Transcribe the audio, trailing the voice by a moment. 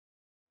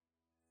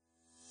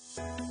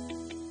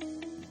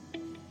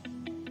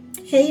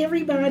Hey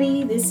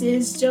everybody, this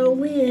is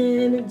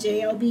Jolynn,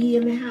 JLB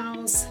in the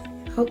house,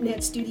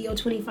 HopeNet Studio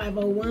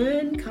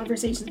 2501,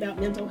 Conversations about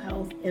Mental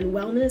Health and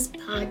Wellness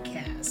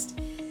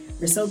podcast.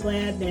 We're so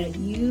glad that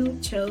you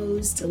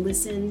chose to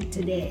listen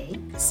today.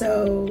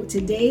 So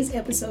today's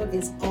episode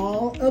is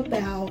all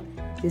about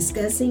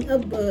discussing a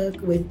book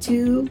with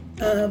two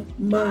of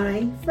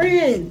my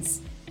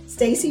friends,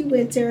 Stacy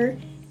Winter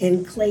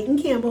and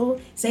Clayton Campbell.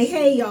 Say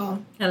hey,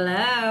 y'all.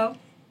 Hello.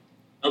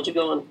 How's it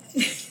going?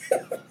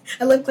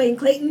 I love Clayton.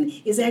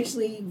 Clayton is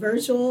actually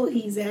virtual.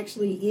 He's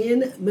actually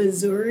in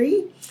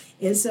Missouri.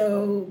 And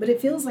so, but it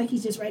feels like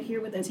he's just right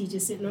here with us. He's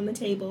just sitting on the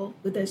table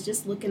with us,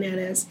 just looking at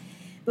us.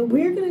 But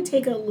we're going to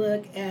take a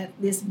look at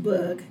this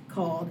book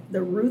called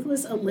The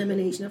Ruthless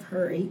Elimination of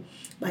Hurry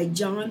by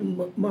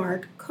John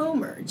Mark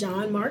Comer.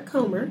 John Mark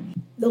Comer.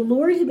 The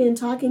Lord had been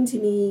talking to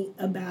me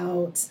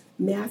about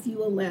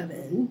Matthew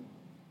 11,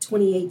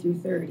 28 through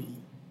 30.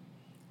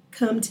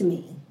 Come to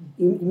me.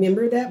 You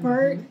remember that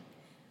part? Mm-hmm.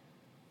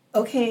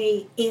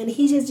 Okay, and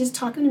he's just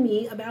talking to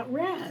me about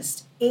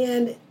rest.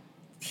 And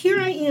here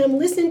I am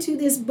listening to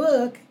this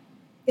book,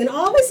 and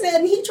all of a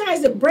sudden he tries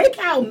to break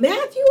out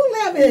Matthew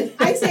 11.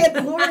 I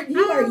said, Lord,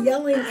 you are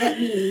yelling at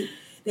me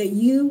that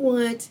you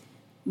want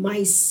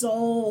my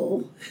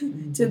soul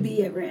to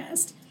be at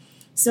rest.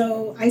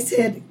 So I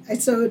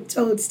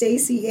told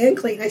Stacy and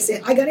Clayton, I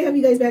said, I got to have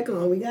you guys back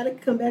on. We got to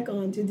come back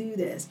on to do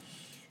this.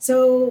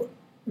 So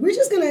we're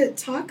just going to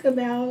talk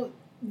about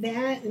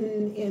that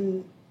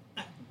and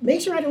make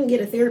sure I don't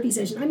get a therapy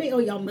session. I may owe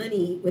y'all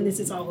money when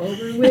this is all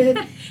over with.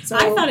 So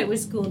I thought it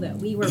was cool that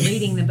we were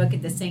reading the book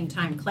at the same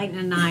time. Clayton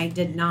and I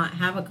did not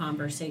have a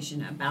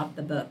conversation about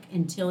the book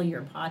until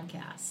your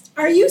podcast.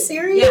 Are you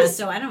serious? Yeah,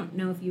 so I don't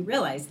know if you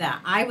realize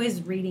that. I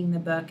was reading the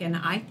book, and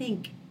I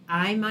think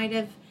I might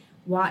have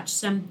watched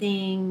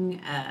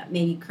something,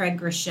 maybe Craig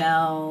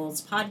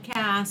Groeschel's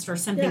podcast or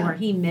something where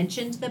he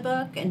mentioned the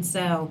book. And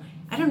so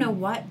I don't know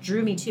what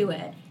drew me to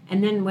it.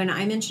 And then when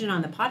I mentioned it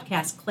on the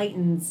podcast,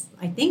 Clayton's,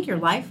 I think your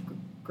life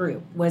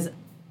group was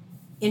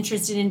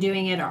interested in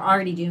doing it or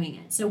already doing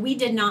it. So we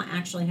did not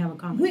actually have a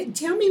conversation.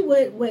 Tell me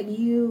what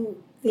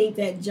you think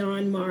that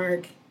John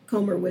Mark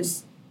Comer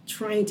was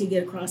trying to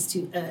get across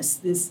to us,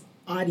 this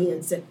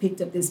audience that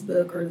picked up this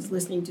book or is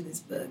listening to this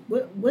book.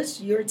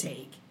 What's your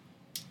take?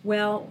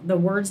 Well, the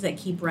words that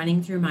keep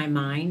running through my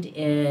mind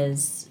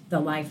is the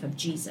life of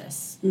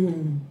Jesus,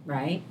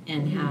 right?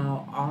 And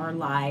how our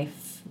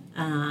life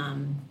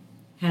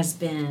has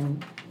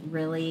been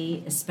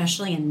really,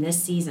 especially in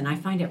this season, I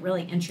find it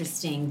really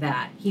interesting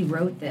that he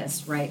wrote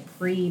this, right,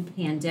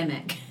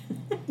 pre-pandemic.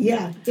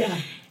 Yeah.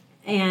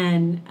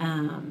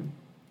 And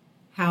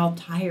how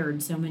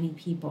tired so many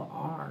people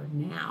are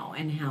now,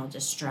 and how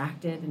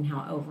distracted and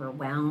how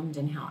overwhelmed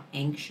and how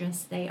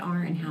anxious they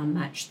are and how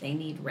much they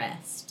need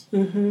rest.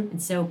 Mm-hmm.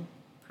 And so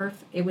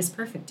it was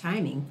perfect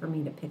timing for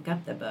me to pick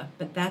up the book.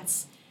 But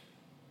that's,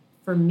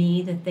 for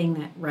me, the thing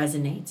that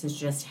resonates is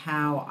just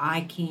how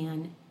I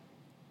can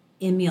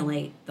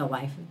emulate the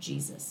life of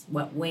Jesus.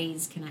 What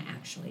ways can I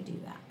actually do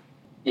that?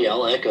 Yeah,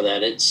 I'll echo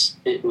that.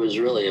 It was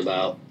really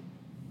about,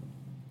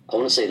 I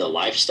want to say, the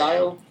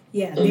lifestyle.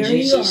 Yeah, there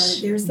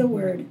Jesus. You are. There's the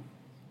word.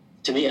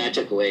 To me, I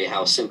took away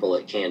how simple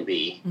it can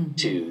be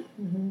to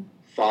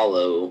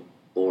follow,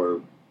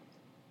 or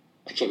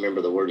I can't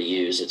remember the word to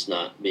use. It's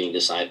not being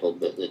discipled,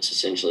 but it's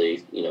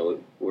essentially,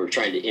 we're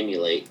trying to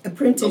emulate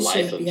the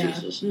life of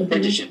Jesus.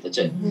 Apprenticeship, that's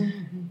it.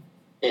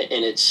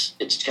 And it's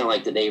kind of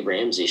like the Dave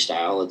Ramsey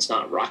style. It's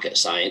not rocket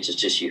science. It's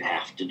just you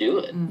have to do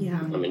it. Yeah.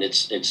 I mean,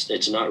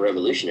 it's not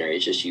revolutionary.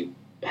 It's just you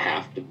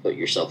have to put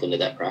yourself into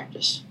that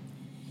practice.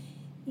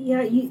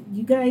 Yeah,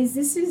 you guys,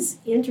 this is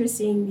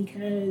interesting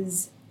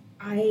because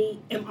I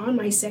am on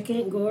my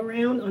second go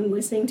around on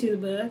listening to the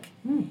book,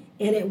 and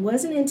it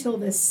wasn't until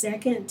the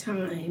second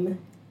time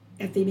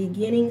at the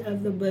beginning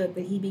of the book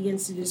that he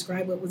begins to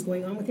describe what was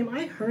going on with him.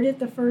 I heard it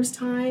the first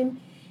time,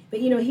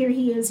 but here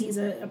he is. He's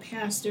a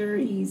pastor.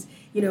 He's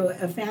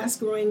a fast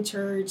growing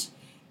church,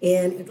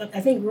 and I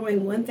think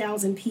growing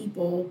 1,000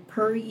 people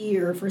per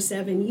year for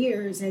 7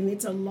 years, and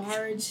it's a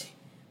large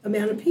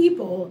amount of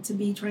people to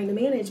be trying to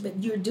manage,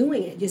 but you're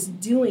doing it,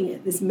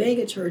 this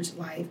mega church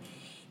life.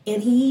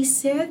 And he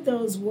said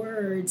those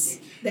words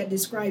that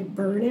describe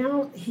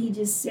burnout. He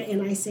just said,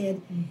 and I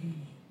said,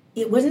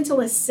 it wasn't until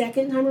a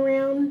second time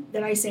around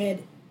that I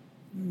said,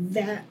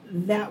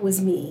 that was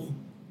me.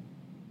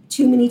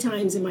 Too many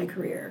times in my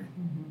career.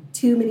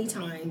 Too many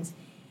times.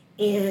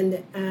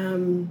 And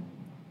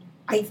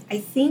I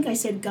think I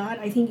said, God,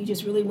 I think you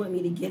just really want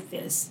me to get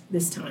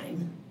this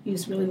time. You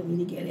just really want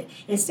me to get it.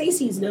 And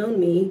Stacy's known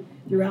me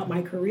throughout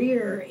my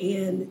career,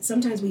 and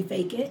sometimes we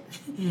fake it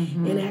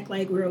and act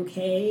like we're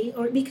okay,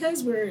 or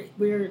because we're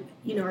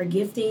our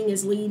gifting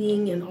is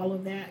leading and all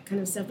of that kind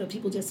of stuff that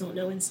people just don't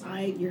know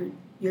inside.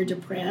 You're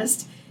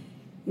depressed,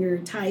 you're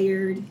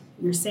tired,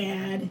 you're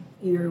sad,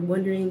 you're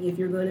wondering if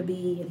you're going to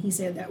be, and he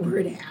said that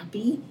word,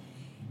 happy,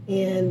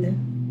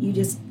 and you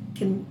just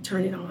can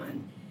turn it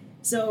on.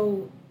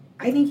 So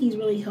I think he's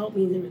really helped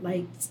me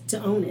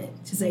to own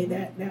it, to say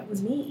that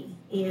was me.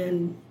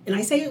 And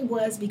I say it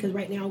was because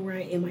right now where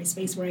I in my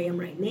space where I am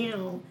right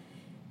now,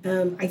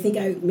 I think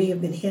I may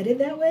have been headed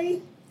that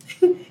way,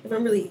 if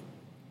I'm really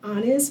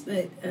honest.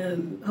 But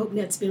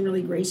HopeNet's been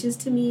really gracious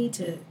to me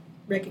to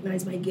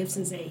recognize my gifts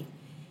and say,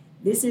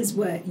 this is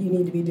what you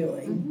need to be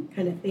doing,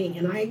 kind of thing.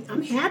 And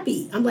I'm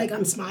happy.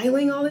 I'm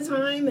smiling all the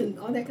time and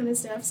all that kind of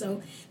stuff.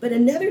 So, but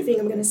another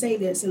thing, I'm going to say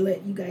this and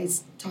let you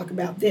guys talk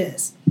about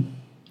this.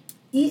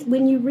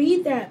 When you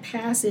read that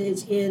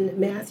passage in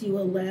Matthew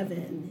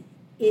 11,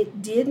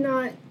 it did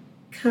not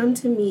come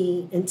to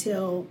me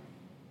until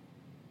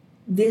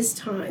this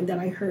time that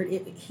I heard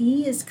it.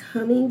 He is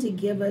coming to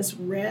give us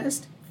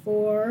rest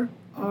for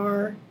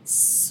our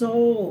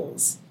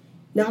souls,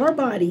 not our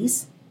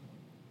bodies.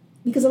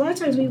 Because a lot of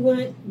times we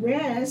want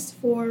rest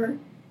for,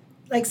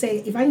 like, say,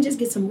 if I can just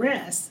get some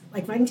rest,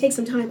 like if I can take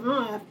some time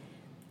off,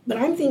 but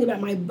I'm thinking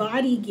about my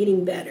body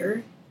getting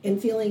better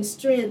and feeling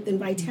strength and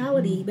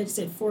vitality, but it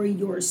said for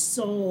your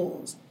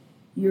souls,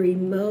 your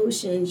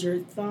emotions, your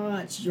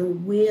thoughts, your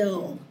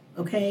will,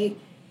 okay?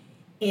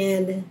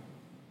 And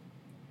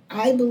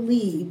I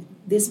believe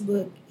this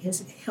book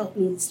has helped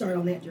me start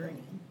on that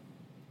journey.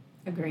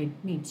 Agreed,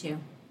 me too.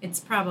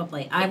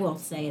 I will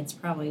say it's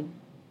probably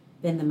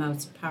been the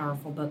most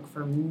powerful book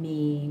for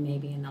me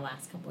maybe in the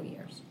last couple of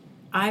years.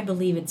 I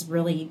believe it's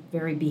really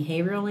very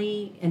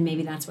behaviorally, and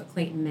maybe that's what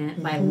Clayton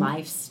meant by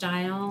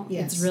lifestyle.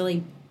 Yes. It's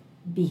really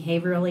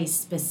behaviorally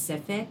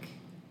specific,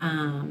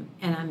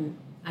 and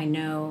I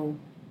know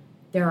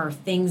there are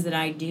things that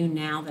I do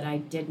now that I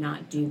did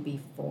not do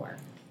before.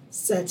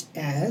 Such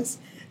as?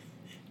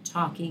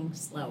 Talking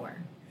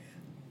slower.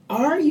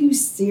 Are you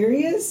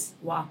serious?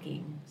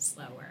 Walking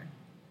slower.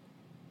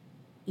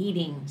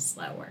 Eating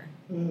slower.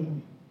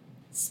 Mm.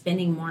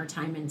 Spending more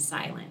time in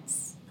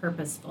silence,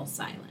 purposeful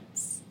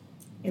silence.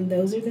 And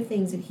those are the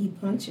things that he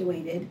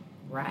punctuated.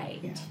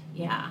 Right.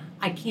 Yeah.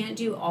 I can't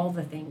do all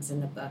the things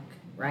in the book,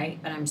 right?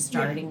 But I'm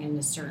starting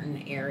into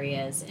certain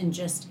areas and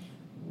just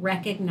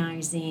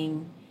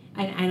recognizing,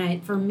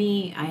 for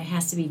me, it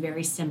has to be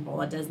very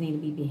simple. It does need to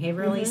be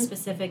behaviorally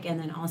specific, and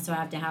then also I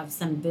have to have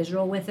some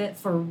visual with it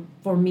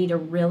for me to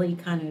really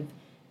kind of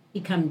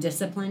become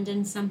disciplined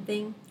in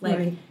something.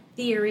 Like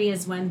theory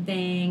is one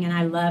thing, and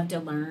I love to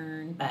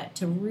learn, but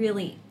to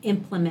really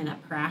implement a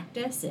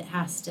practice, it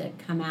has to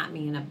come at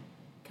me in a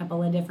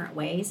couple of different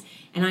ways.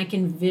 And I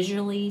can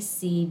visually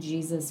see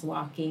Jesus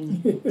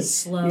walking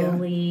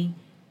slowly,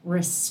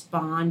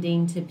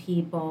 responding to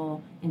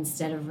people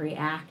instead of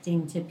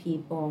reacting to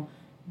people,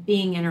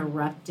 being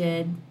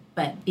interrupted,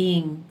 but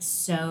being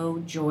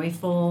so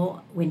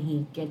joyful when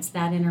he gets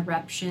that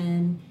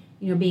interruption,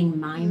 being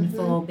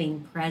mindful,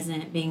 being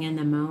present, being in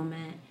the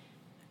moment.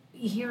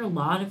 You hear a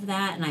lot of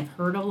that, and I've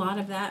heard a lot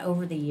of that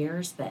over the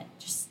years, but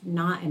just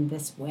not in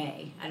this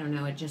way. I don't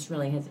know, it just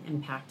really has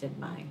impacted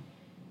my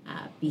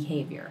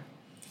behavior.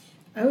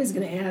 I was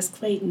going to ask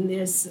Clayton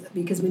this,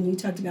 because when you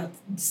talked about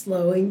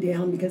slowing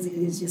down, because it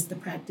is just the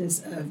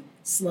practice of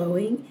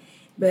slowing,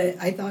 but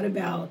I thought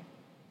about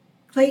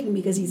Clayton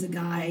because he's a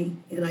guy,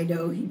 and I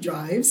know he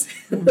drives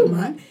a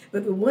lot,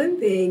 but the one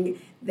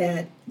thing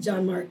that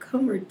John Mark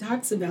Comer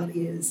talks about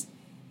is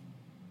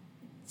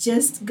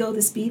just go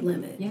the speed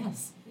limit.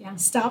 Yes. Yeah.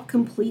 Stop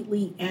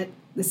completely at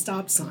the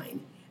stop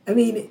sign. I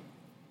mean,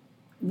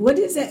 what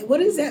does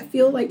that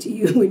feel like to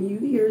you when you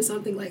hear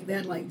something like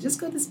that? Like, just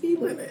go the speed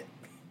limit.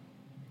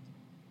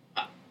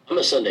 I'm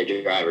a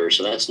Sunday driver,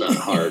 so that's not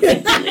hard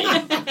for me.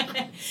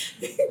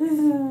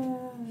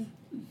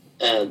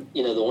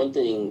 The one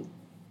thing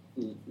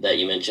that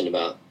you mentioned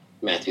about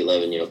Matthew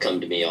 11,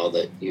 come to me all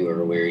that you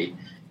are weary.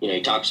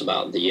 He talks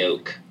about the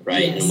yoke,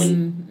 right? Yes.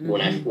 And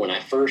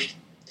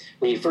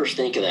when you first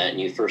think of that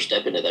and you first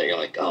step into that, you're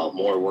like, oh,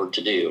 more work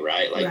to do,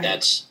 right? Like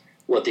that's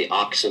what the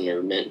oxen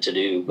are meant to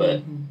do.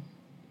 But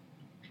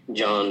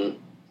John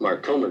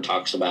Mark Comer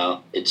talks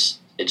about it's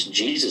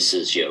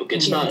Jesus's yoke.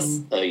 It's not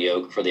a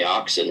yoke for the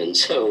oxen. And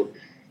so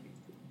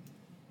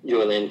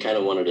Joylyn kind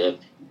of wanted to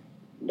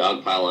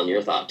dogpile on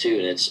your thought too.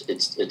 And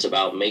it's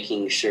about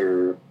making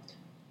sure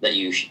that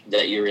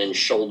you're in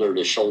shoulder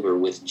to shoulder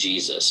with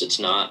Jesus. It's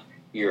not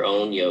your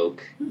own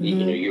yoke.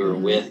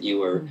 You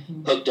were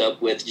hooked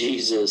up with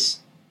Jesus,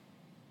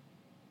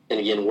 and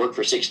again, work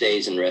for 6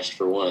 days and rest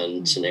for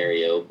one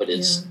scenario. But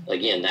it's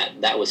again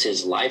that was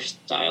his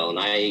lifestyle, and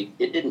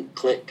it didn't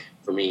click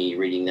for me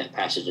reading that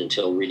passage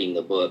until reading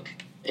the book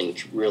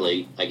and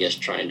really, I guess,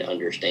 trying to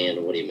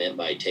understand what he meant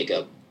by take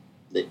up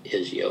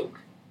his yoke.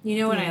 You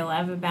know what I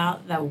love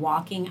about the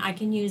walking? I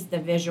can use the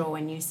visual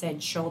when you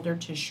said shoulder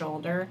to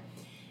shoulder.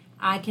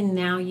 I can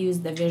now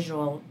use the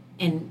visual.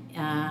 And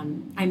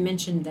I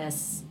mentioned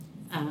this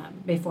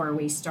before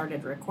we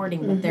started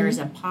recording, but there's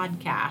a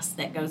podcast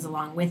that goes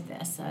along with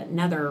this.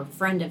 Another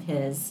friend of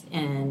his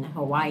in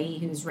Hawaii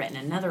who's written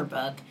another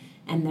book,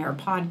 and their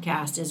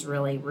podcast is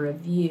really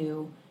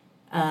review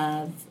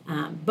of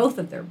both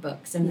of their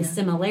books and the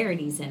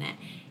similarities in it.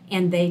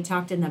 And they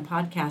talked in the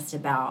podcast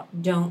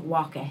about don't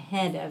walk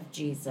ahead of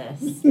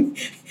Jesus.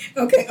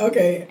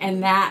 Okay.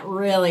 And that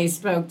really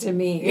spoke to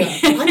me.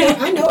 Yeah.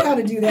 I know how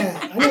to do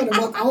that. I know how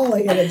to walk all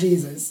ahead of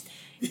Jesus.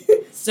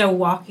 So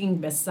walking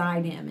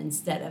beside him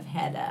instead of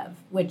head of,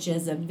 which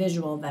is a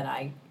visual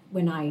that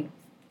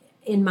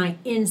in my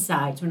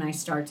insides, when I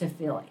start to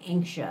feel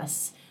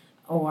anxious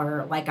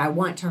or like I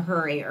want to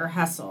hurry or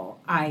hustle,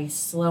 I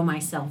slow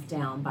myself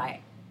down by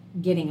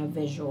getting a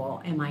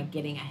visual. Am I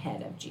getting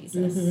ahead of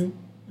Jesus?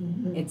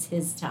 It's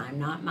his time,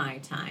 not my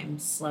time.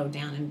 Slow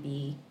down and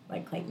be,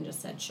 like Clayton just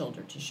said,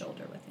 shoulder to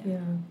shoulder with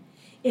him.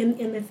 Yeah.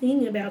 And the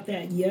thing about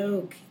that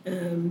yoke,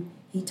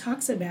 he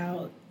talks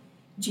about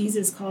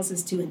Jesus calls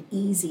us to an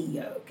easy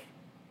yoke.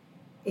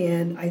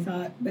 And I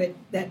thought, but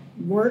that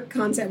work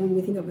concept, when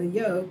we think of a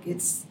yoke,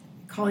 it's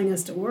calling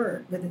us to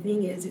work. But the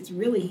thing is, it's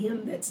really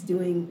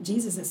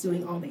Jesus that's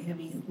doing all the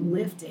heavy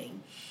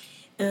lifting.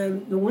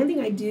 The one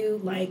thing I do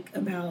like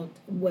about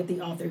what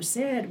the author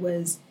said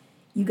was,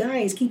 you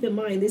guys, keep in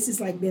mind, this has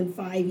been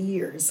 5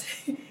 years,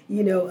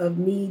 of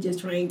me just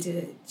trying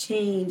to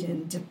change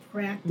and to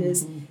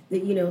practice the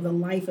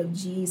life of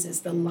Jesus,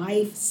 the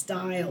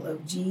lifestyle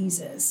of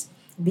Jesus,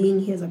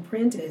 being his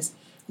apprentice.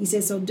 He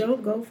says, so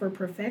don't go for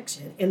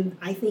perfection. And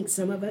I think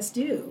some of us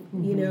do.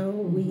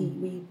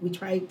 We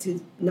try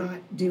to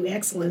not do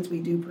excellence, we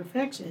do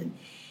perfection.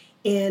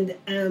 And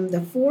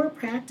the 4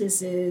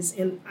 practices,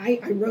 and I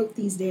wrote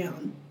these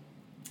down,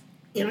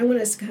 and I want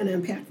us to kind of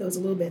unpack those a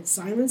little bit.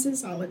 Silence and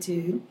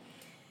solitude,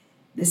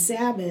 the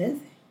Sabbath,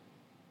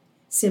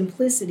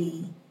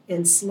 simplicity,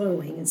 and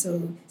slowing. And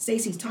so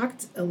Stacy's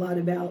talked a lot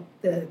about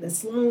the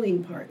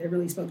slowing part that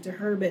really spoke to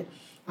her, but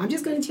I'm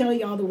just going to tell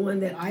y'all the one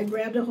that I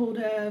grabbed a hold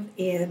of,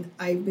 and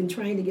I've been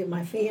trying to get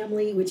my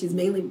family, which is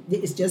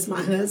it's just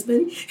my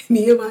husband,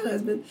 me and my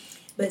husband,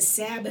 but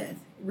Sabbath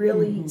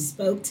really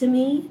spoke to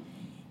me.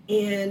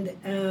 And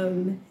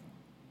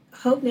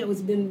HopeNet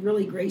has been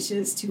really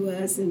gracious to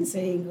us in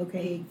saying,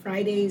 okay,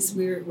 Fridays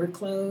we're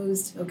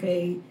closed,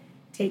 okay,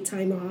 take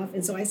time off.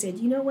 And so I said,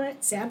 you know what,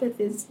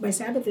 my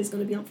Sabbath is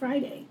going to be on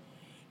Friday.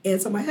 And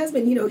so my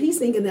husband, he's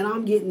thinking that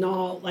I'm getting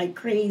all like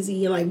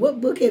crazy and like, what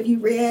book have you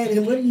read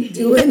and what are you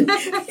doing?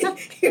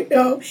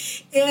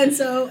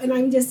 And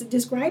I'm just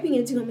describing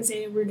it to him and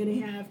saying, we're going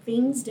to have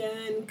things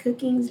done,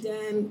 cooking's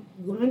done,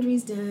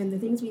 laundry's done, the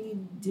things we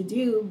need to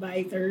do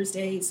by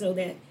Thursday so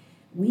that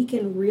we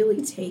can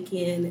really take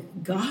in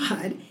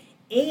God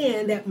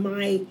and that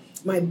my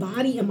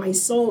body and my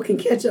soul can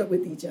catch up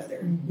with each other.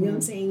 You know what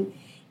I'm saying?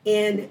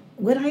 And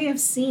what I have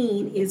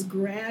seen is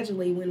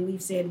gradually when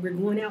we've said we're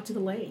going out to the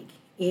lake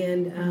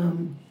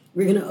and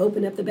we're going to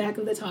open up the back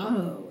of the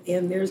Tahoe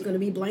and there's going to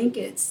be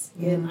blankets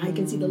and I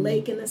can see the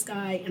lake in the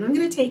sky and I'm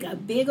going to take a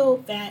big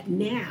old fat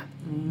nap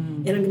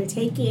and I'm going to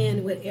take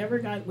in whatever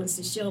God wants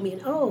to show me.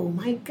 And oh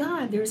my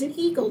God, there's an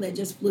eagle that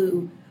just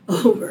flew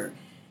over.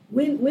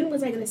 When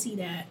was I going to see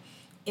that?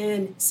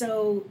 And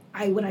so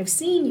what I've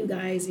seen, you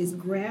guys, is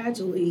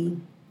gradually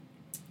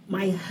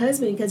my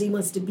husband, because he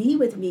wants to be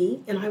with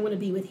me and I want to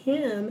be with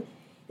him,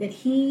 that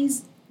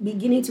he's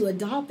beginning to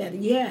adopt that.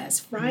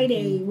 Yes,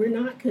 Friday, we're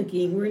not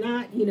cooking. We're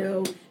not,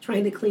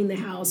 trying to clean the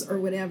house or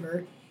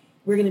whatever.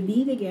 We're going to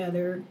be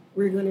together.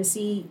 We're going to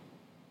see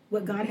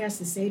what God has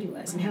to say to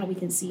us and how we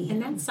can see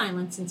him. And that's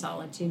silence and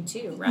solitude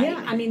too, right?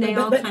 Yeah. I mean, they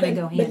all kind of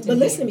go hand in hand. But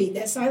listen to me,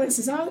 that silence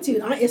and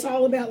solitude, it's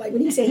all about like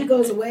when he said he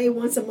goes away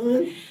once a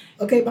month,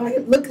 okay, by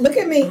him, look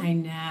at me. I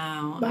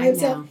know. By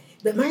himself.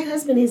 But my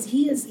husband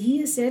he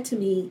has said to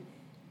me,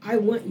 I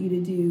want you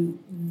to do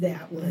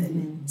that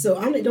one. So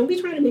don't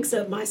be trying to mix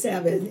up my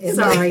Sabbath. And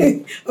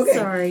Sorry. Okay.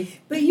 Sorry.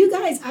 But you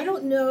guys, I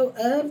don't know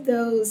of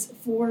those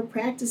 4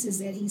 practices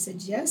that he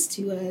suggests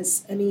to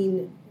us. I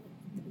mean,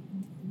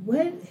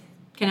 what...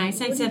 Can I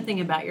say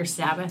something about your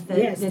Sabbath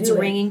that's do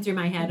ringing through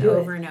my head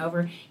over and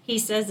over? He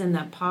says in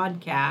the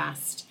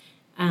podcast,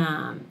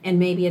 and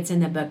maybe it's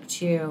in the book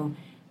too,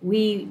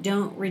 we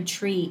don't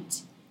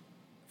retreat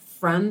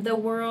from the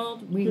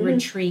world, we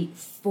retreat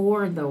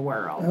for the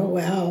world. Oh,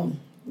 wow.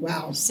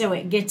 Wow. So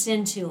it gets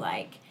into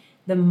like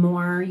the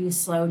more you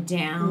slow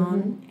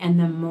down and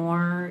the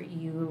more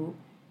you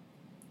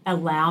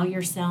allow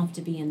yourself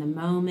to be in the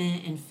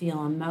moment and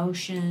feel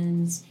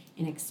emotions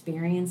and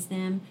experience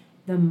them,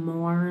 the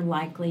more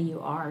likely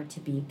you are to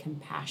be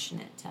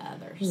compassionate to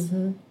others.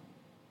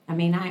 I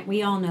mean,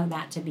 we all know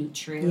that to be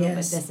true,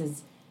 yes.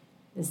 But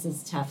this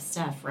is tough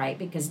stuff, right?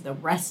 Because the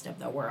rest of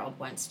the world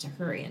wants to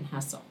hurry and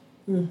hustle.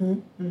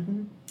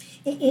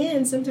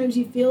 And sometimes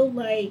you feel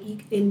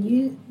like,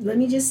 let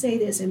me just say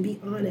this and be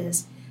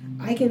honest,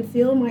 I can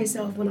feel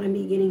myself when I'm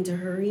beginning to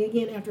hurry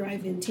again after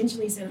I've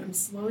intentionally said I'm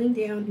slowing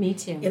down. Me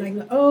too. And I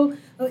go, oh,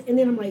 and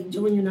then I'm like,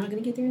 Joan, you're not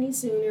going to get there any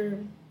sooner,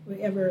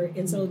 whatever.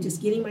 And so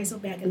just getting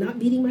myself back and not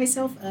beating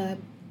myself up,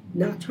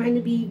 not trying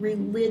to be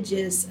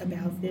religious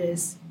about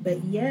this,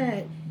 but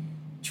yet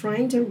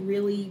trying to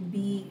really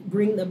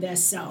bring the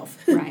best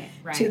self right.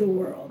 to the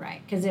world.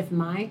 Right. Because if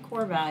my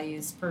core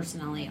values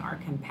personally are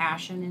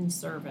compassion and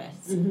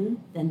service, Mm-hmm.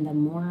 then the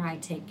more I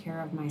take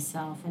care of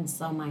myself and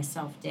slow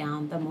myself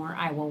down, the more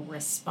I will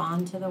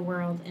respond to the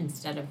world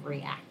instead of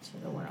react to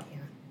the world.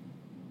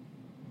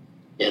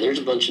 Yeah, there's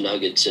a bunch of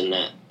nuggets in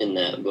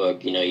that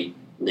book. You know,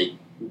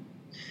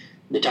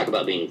 they talk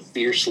about being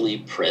fiercely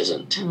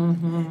present.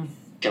 Mm-hmm.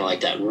 Kind of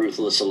like that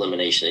ruthless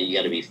elimination. That you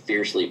got to be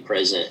fiercely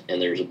present.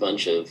 And there's a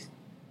bunch of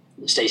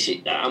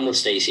Stacy. I'm with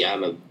Stacy.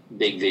 I'm a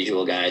big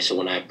visual guy, so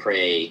when I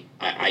pray,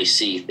 I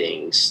see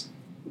things.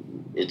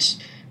 It's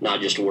not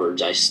just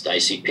words. I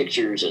see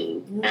pictures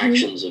and Mm-hmm.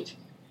 actions of.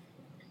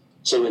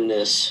 So in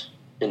this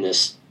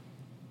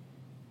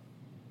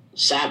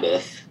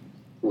Sabbath,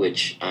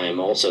 which I'm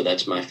also,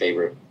 that's my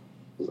favorite.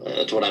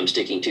 That's what I'm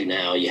sticking to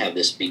now. You have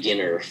this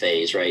beginner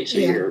phase, right? So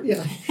you're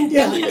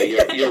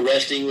you're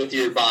resting with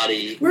your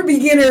body. We're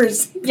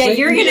beginners. Yeah,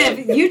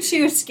 you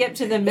two skip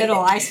to the middle.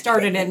 I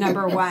started at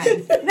number 1.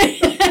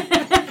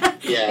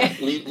 Yeah,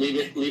 leave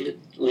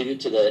it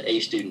to the A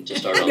student to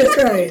start on That's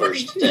the right.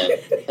 first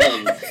step.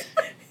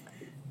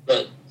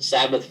 But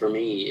Sabbath for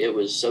me, it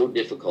was so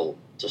difficult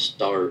to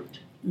start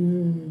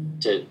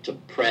to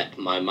prep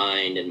my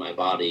mind and my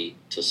body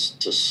to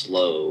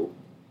slow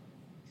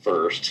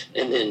first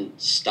and then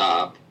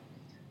stop.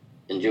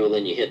 And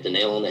Julian, you hit the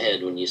nail on the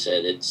head when you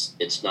said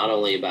it's not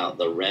only about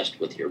the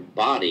rest with your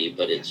body,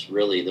 but it's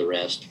really the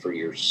rest for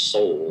your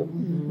soul.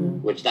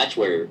 Mm-hmm. Which that's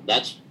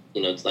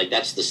it's like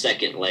that's the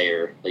second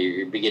layer.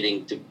 You're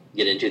beginning to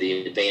get into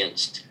the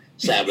advanced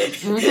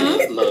Sabbath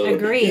mode.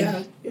 Agreed.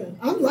 Yeah,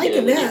 I'm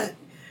liking that.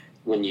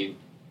 When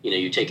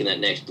you're taking that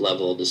next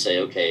level to say,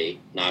 okay,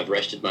 now I've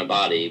rested my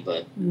body,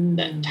 but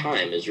that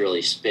time is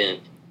really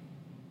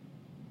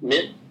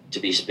meant to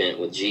be spent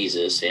with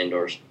Jesus and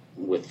or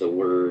with the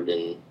Word,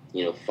 and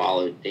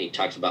follow. He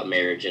talks about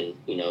marriage, and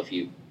if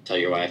you tell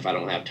your wife, I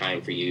don't have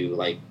time for you,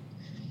 like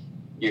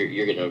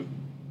you're gonna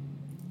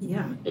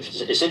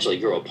essentially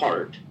grow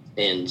apart.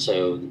 And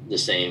so the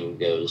same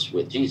goes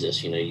with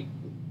Jesus.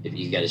 If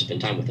you got to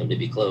spend time with him to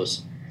be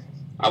close.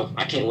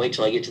 I can't wait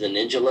till I get to the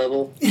ninja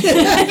level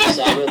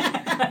Sabbath.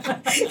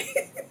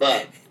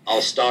 But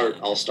I'll start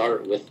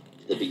with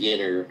the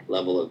beginner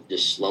level of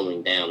just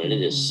slowing down, and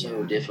it is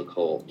so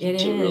difficult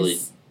really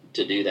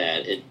to do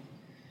that.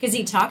 Because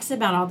he talks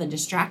about all the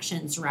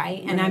distractions,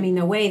 right? And I mean,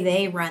 the way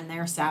they run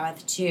their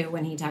Sabbath too,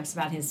 when he talks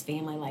about his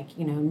family, like,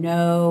 he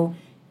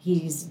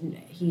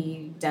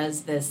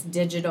does this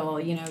digital,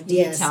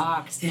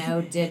 detox,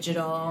 no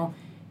digital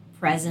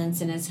presence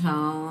in his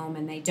home,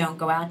 and they don't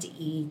go out to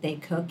eat, they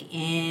cook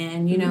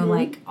in,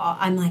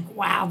 I'm like,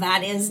 wow,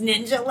 that is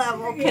ninja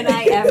level. Can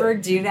I ever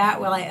do that?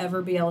 Will I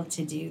ever be able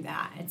to do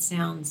that? It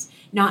sounds,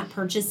 not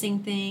purchasing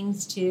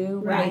things too,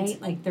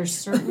 right? Like there's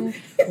certain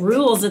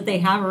rules that they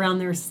have around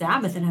their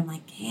Sabbath, and I'm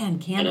like,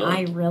 can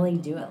I really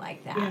do it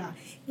like that? Yeah.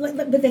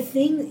 But the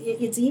thing,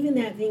 it's even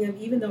that thing of,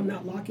 even though I'm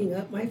not locking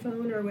up my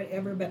phone or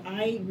whatever, but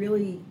I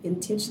really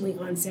intentionally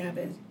on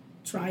Sabbath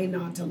try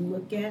not to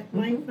look at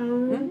my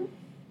phone.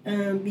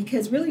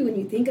 Because really, when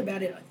you think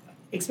about it,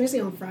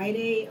 especially on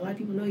Friday, a lot of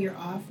people know you're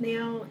off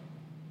now.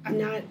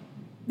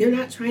 They're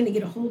not trying to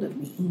get a hold of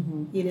me,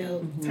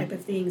 type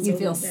of thing. You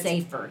feel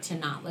safer to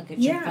not look at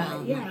your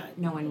phone. Yeah.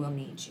 No one will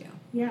need you.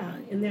 Yeah,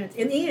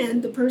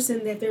 and the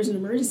person that there's an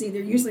emergency,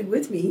 they're usually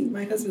with me.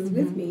 My husband's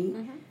with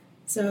me.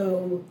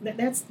 So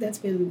that's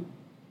been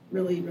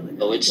really, really,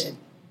 really good.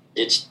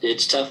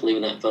 It's tough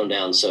leaving that phone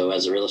down. So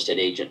as a real estate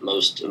agent,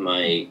 most of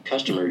my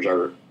customers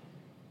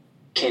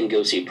can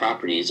go see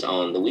properties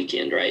on the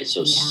weekend, right?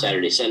 So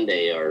Saturday,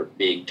 Sunday are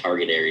big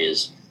target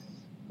areas.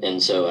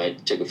 And so I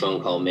took a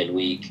phone call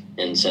midweek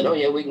and said, oh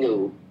yeah, we can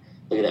go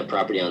look at that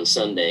property on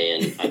Sunday.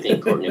 And I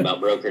think Courtney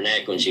about broke her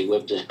neck when she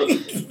looked over at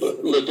me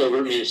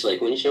and she's like,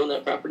 when you showing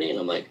that property? And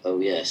I'm like, oh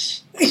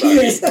yes.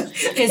 Sorry.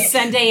 Because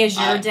Sunday is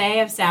your day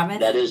of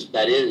Sabbath? That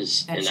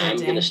is. And I'm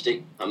going to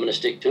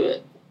stick to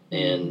it.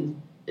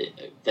 And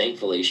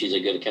thankfully she's a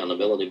good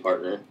accountability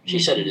partner. She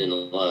said it in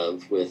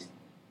love with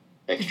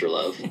extra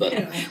love, but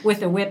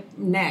with a whip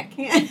neck.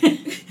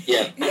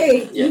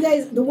 Hey, you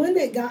guys, the one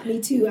that got me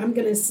too, I'm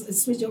going to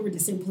switch over to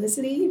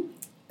simplicity.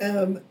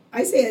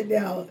 I said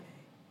now,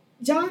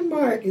 John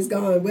Mark has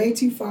gone way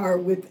too far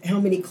with how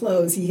many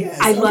clothes he has.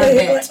 I love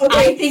it.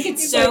 I think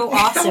it's so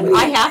awesome.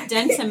 I have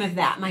done some of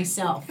that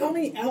myself. How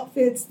many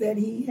outfits that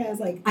he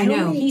has? I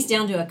know. He's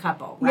down to a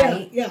couple,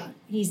 right? Yeah.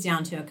 He's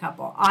down to a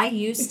couple. I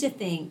used to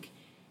think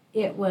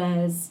it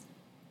was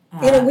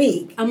in a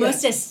week.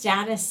 Almost a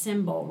status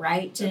symbol,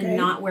 right? To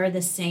not wear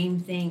the same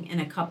thing in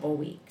a couple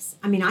weeks.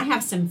 I mean, I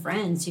have some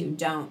friends who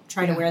don't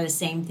try to wear the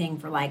same thing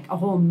for like a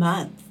whole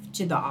month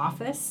to the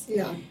office.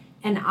 Yeah.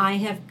 And I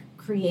have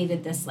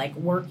created this like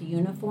work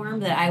uniform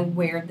that I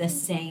wear the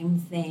same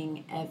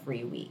thing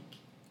every week.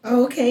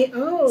 Oh, okay.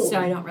 Oh. So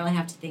I don't really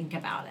have to think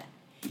about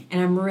it.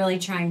 And I'm really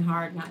trying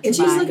hard not to And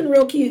she's looking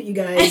real cute, you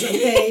guys.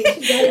 Okay.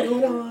 She's got it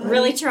going on.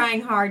 Really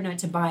trying hard not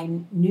to buy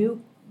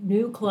new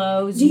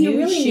clothes, do you new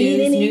really shoes,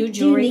 need any, new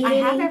jewelry. do you need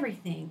I have any?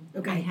 everything.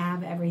 Okay. I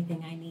have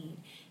everything I need.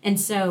 And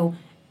so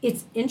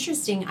it's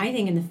interesting, I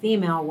think, in the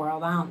female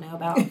world. I don't know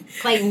about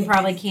Clayton.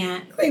 Probably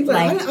can't. I'm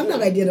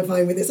not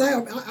identifying with this. I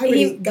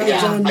already got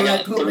John I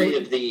Mark got 3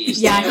 of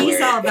these. Yeah,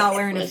 he's all about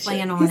wearing a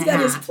flannel and He's a got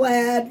hat. his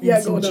plaid. And Yeah,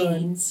 some going on.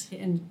 jeans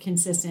and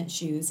consistent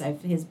shoes.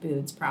 His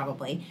boots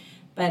probably,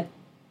 but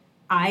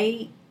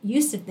I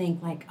used to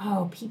think like,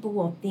 oh, people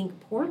will think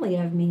poorly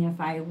of me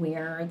if I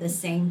wear the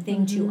same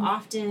thing too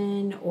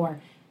often, or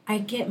I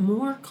get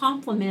more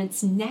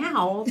compliments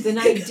now than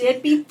I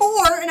did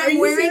before, and I'm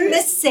wearing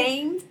serious? the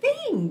same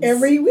things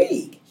Every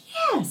week.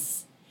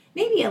 Yes.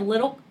 Maybe a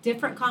little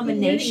different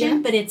combination, Yeah.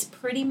 but it's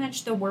pretty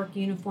much the work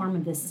uniform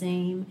of the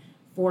same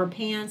 4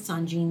 pants.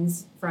 On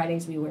jeans,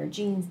 Fridays we wear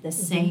jeans, the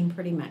same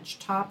pretty much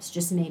tops,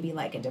 just maybe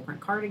like a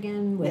different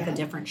cardigan with a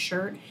different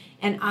shirt.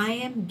 And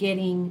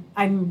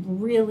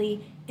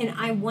and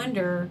I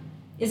wonder,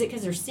 is it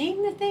because they're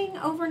seeing the thing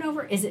over and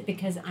over? Is it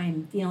because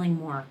I'm feeling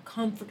more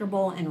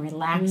comfortable and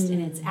relaxed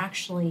and it's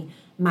actually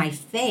my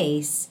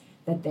face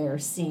that they're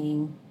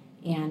seeing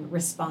and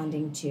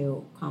responding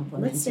to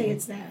compliments? Let's say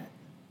it's that.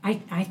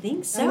 I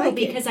think so, like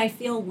it. because I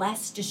feel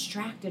less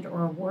distracted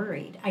or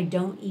worried. I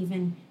don't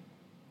even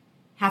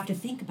have to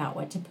think about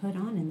what to put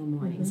on in the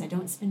mornings. I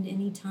don't spend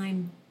any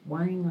time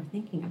worrying or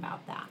thinking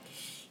about that.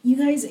 You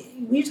guys,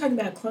 we're talking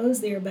about clothes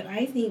there, but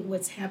I think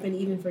what's happened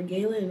even for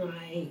Galen and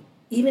I,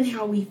 even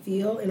how we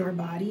feel in our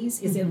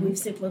bodies, is that we've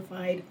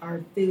simplified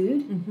our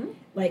food.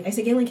 Like I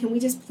said, Galen, can we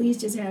please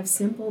just have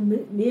simple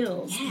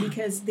meals? Yeah.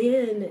 Because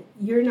then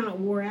you're not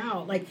wore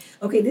out. Like,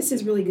 okay, this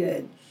is really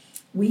good.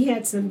 We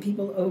had some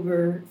people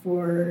over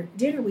for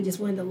dinner. We just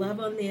wanted to love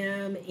on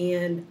them.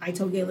 And I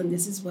told Galen,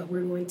 this is what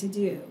we're going to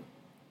do.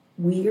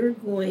 We are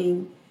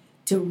going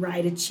to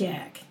write a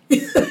check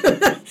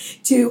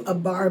to a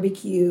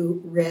barbecue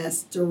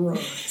restaurant.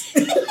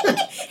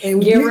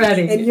 And Get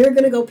ready. And you're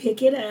going to go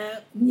pick it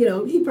up. You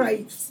know, he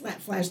probably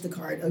flashed the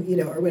card,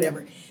 or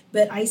whatever.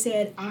 But I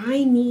said,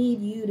 I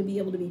need you to be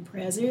able to be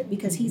present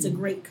because he's a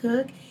great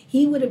cook.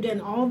 He would have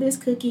done all this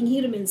cooking. He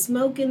would have been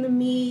smoking the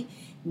meat,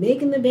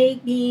 making the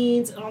baked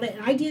beans, all that.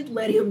 And I did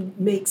let him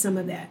make some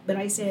of that. But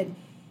I said,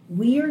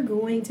 we are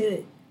going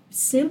to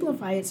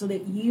simplify it so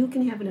that you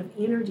can have enough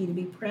energy to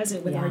be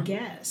present with our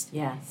guests.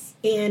 Yes.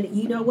 And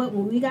you know what?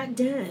 When we got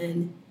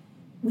done,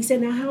 we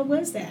said, now, how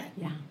was that?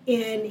 Yeah.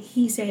 And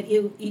he said,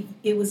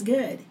 it was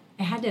good.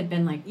 It had to have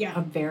been like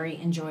a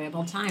very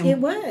enjoyable time. It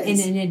was. And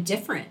in a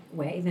different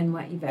way than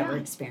what you've ever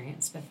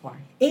experienced before.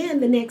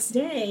 And the next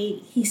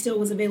day, he still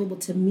was available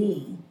to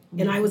me,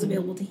 and I was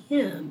available to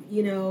him,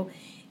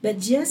 But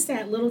just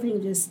that little thing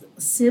of just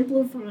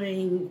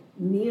simplifying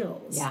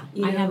meals. Yeah.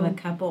 I have a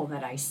couple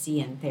that I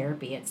see in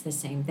therapy. It's the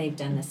same. They've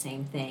done the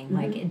same thing.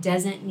 Like, it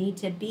doesn't need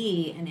to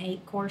be an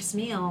 8-course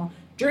meal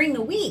during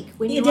the week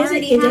when you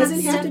already have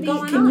stuff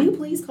going Can on. you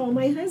please call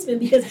my husband?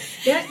 Because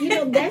that,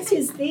 that's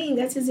his thing.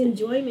 That's his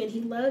enjoyment.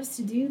 He loves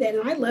to do that,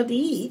 and I love to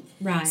eat.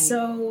 Right.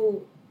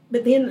 So,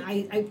 but then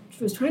I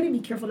was trying to be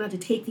careful not to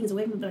take things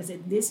away from him, but I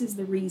said, this is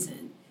the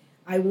reason.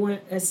 I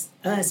want us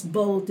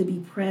both to be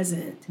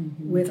present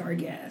with our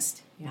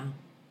guest. Yeah.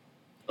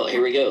 Well,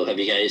 here we go. Have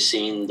you guys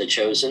seen The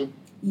Chosen?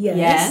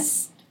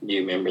 Yes. Do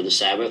you remember the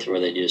Sabbath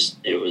where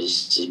it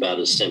was about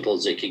as simple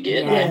as it could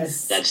get?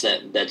 Yes. That's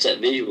that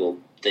visual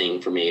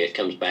thing for me. It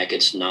comes back.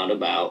 It's not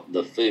about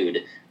the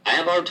food. I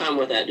have a hard time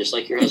with that, just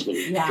like your husband.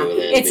 Yeah. Joanne,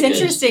 It's because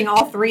interesting.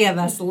 All 3 of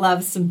us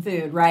love some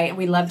food, right?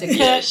 We love to cook.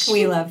 Yes.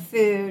 We love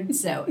food.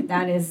 So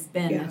that has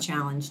been a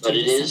challenge. But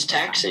it is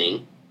simplify.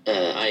 taxing.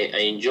 I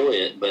enjoy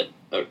it, but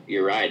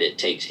you're right. It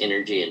takes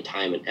energy and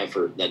time and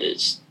effort that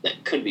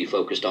could be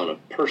focused on a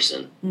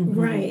person.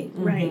 Right.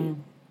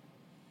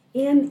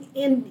 And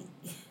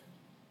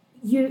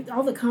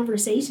all the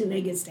conversation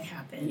that gets to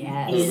happen.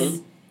 Yes.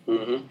 is-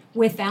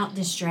 Without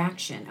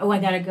distraction. Oh, I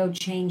got to go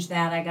change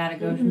that. I got to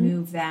go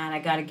move that. I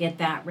got to get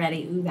that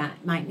ready. Ooh,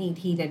 that might need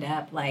heated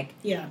up. Like,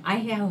 Yeah. I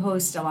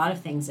host a lot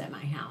of things at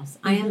my house.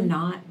 I am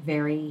not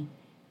very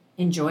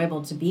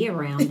enjoyable to be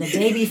around the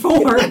day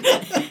before,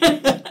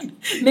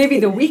 maybe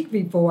the week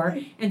before.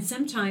 And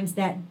sometimes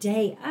that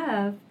day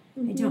of,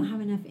 I don't have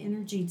enough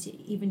energy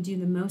to even do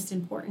the most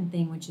important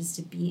thing, which is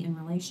to be in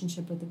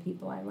relationship with the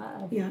people I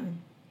love. Yeah.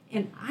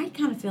 And I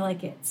kind of feel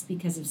like it's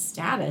because of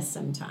status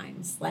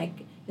sometimes.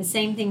 Like the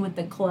same thing with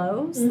the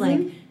clothes.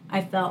 Like I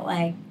felt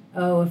like,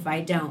 oh, if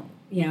I don't,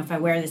 if I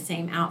wear the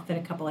same outfit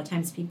a couple of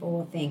times, people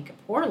will think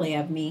poorly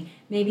of me.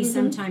 Maybe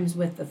sometimes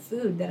with the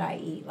food that I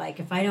eat. Like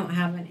if I don't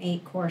have an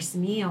 8-course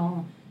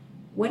meal,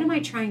 what am I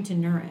trying to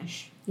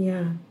nourish?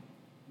 Yeah.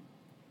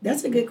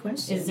 That's a good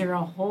question. Is there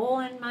a hole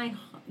in my,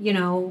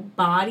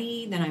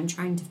 body that I'm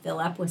trying to fill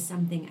up with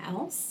something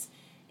else?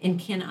 And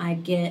can I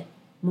get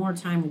more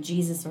time with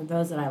Jesus or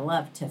those that I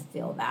love to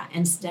fill that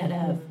instead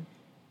of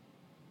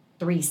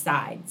 3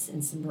 sides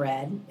and some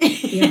bread?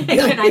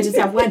 Can I just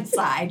have one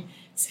side,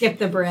 skip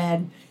the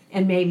bread,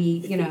 and maybe,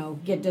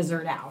 get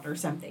dessert out or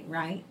something,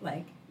 right?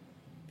 Like,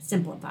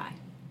 simplify.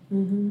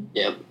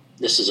 Yeah.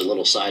 This is a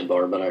little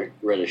sidebar, but I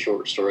read a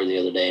short story the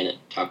other day, and it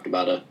talked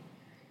about a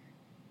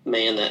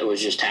man that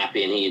was just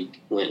happy, and he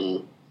went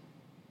and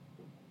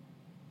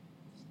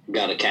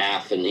got a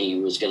calf, and he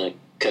was going to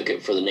cook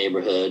it for the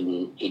neighborhood,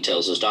 and he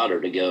tells his daughter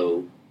to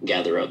go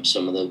gather up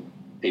some of the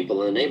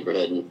people in the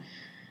neighborhood, and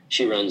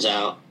she runs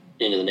out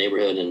into the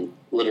neighborhood and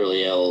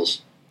literally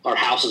yells, "Our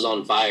house is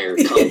on fire,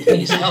 come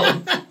please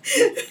help."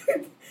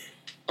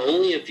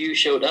 Only a few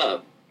showed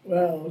up.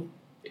 Wow.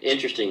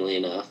 Interestingly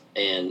enough,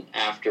 and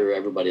after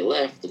everybody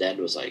left, the dad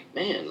was like,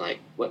 "Man, like,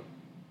 what?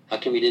 How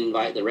come you didn't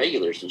invite the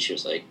regulars?" And she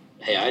was like,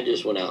 "Hey, I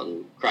just went out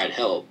and cried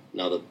help."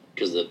 Now,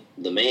 because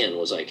the man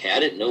was like, "Hey, I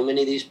didn't know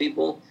many of these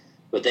people,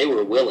 but they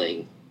were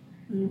willing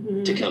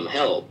to come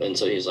help." And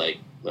so he's like,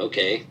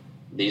 "Okay,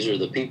 these are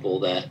the people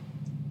that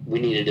we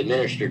needed to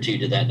minister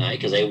to that night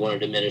because they wanted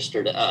to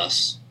minister to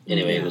us."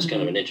 Anyway, it was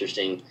kind of an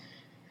interesting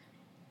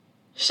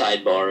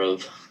sidebar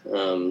of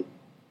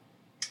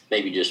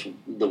maybe just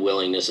the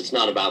willingness. It's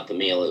not about the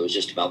meal. It was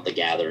just about the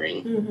gathering.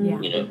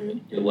 You know,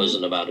 it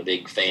wasn't about a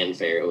big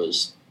fanfare. It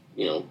was,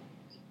 you know,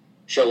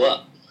 show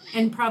up.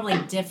 And probably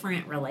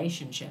different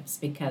relationships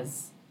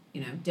because, you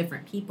know,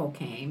 different people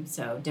came,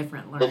 so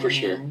different learning. Oh, for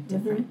sure.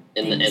 Different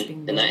And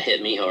that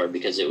hit me hard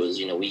because it was,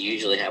 you know, we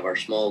usually have our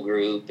small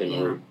group and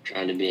we're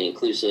trying to be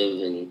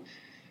inclusive, and,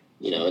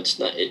 you know, it's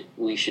not,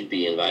 we should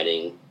be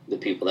inviting the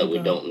people that we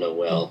don't know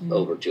well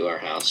over to our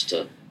house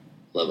to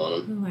love on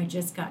them. Ooh, I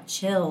just got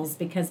chills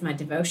because my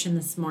devotion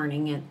this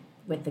morning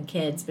with the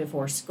kids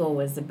before school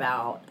was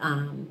about,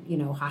 you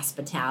know,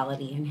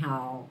 hospitality and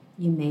how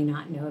you may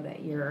not know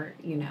that you're,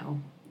 you know,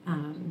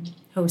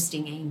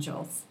 hosting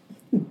angels.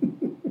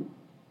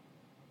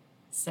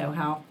 So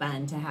how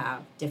fun to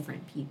have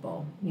different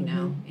people, you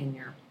know, in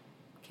your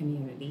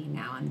community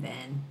now and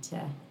then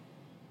to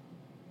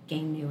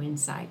gain new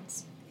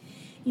insights.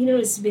 You know,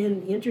 it's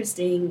been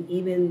interesting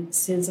even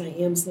since I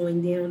am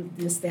slowing down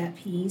that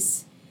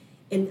piece.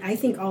 And I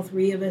think all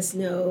three of us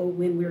know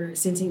when we're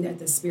sensing that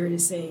the Spirit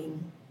is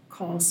saying,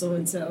 call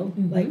so-and-so.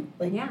 Like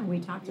Yeah, we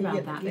talked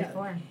about that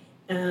before.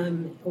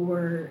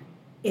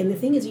 And the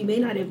thing is, you may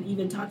not have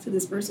even talked to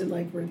this person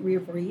like for 3 or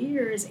 4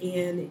 years,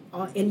 and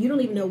you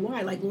don't even know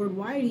why. Like, Lord,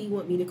 why do you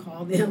want me to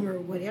call them or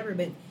whatever?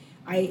 But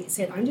I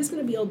said, I'm just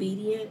going to be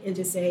obedient and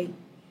just say,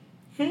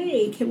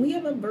 hey, can we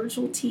have a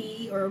virtual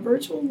tea or a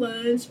virtual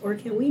lunch, or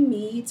can we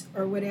meet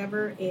or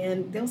whatever?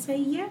 And they'll say,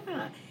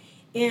 yeah.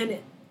 And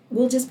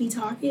we'll just be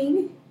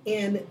talking.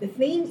 And the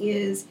thing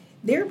is,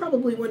 they're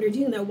probably wondering,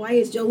 you know, why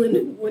is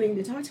Jolyn wanting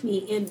to talk to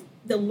me? And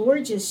the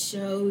Lord just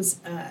shows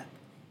up.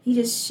 He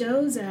just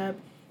shows up.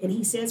 And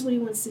he says what he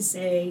wants to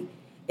say,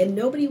 and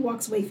nobody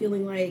walks away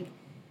feeling like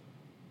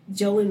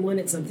Jolyn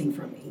wanted something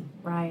from me.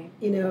 Right.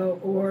 You know,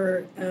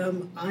 or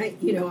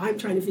I'm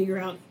trying to figure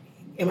out,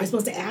 am I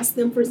supposed to ask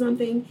them for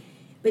something?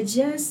 But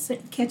just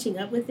catching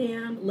up with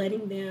them,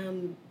 letting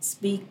them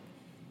speak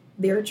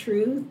their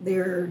truth,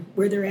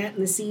 where they're at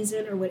in the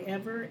season or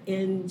whatever,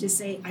 and just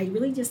say, I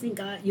really just think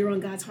God, you're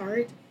on God's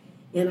heart,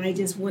 and I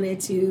just wanted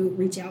to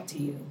reach out to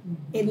you.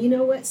 And you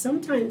know what?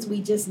 Sometimes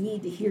we just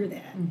need to hear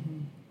that.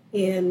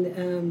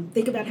 And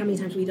think about how many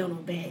times we don't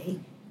obey,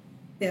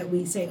 that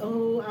we say,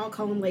 oh, I'll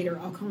call him later,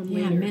 I'll call him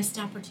later. Yeah, missed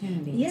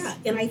opportunities. Yeah,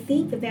 and I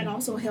think that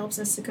also helps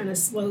us to kind of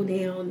slow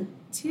down,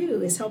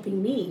 too, is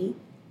helping me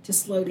to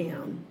slow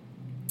down.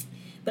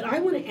 But I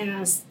want to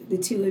ask the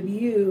two of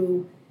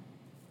you,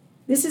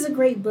 this is a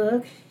great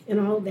book and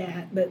all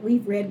that, but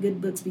we've read good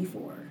books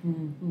before,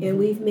 and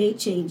we've made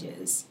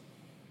changes.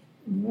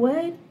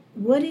 What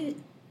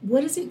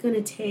is it going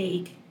to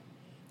take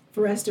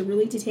for us to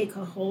really take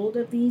a hold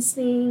of these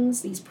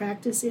things, these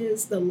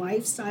practices, the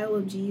lifestyle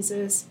of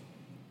Jesus,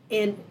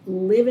 and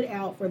live it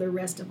out for the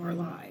rest of our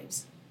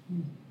lives?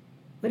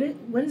 What are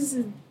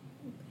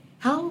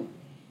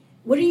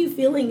you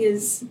feeling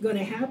is going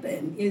to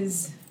happen,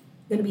 is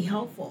going to be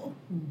helpful?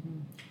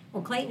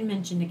 Well, Clayton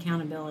mentioned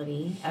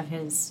accountability of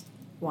his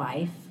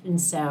wife,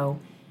 and so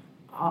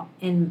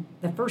and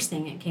the first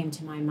thing that came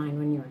to my mind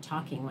when you were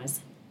talking was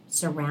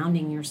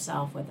surrounding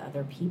yourself with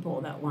other people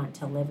that want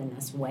to live in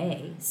this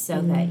way,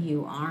 so that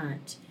you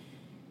aren't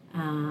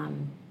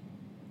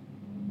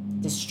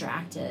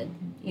distracted,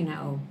 you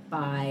know,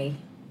 by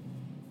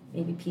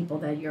maybe people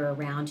that you're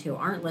around who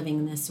aren't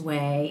living this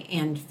way,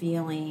 and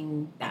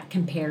feeling that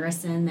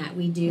comparison that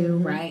we do,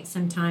 right?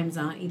 Sometimes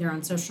either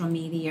on social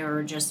media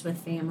or just with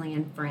family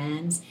and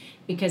friends,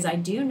 because I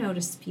do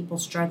notice people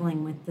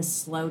struggling with the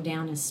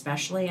slowdown,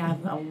 especially. I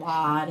have a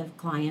lot of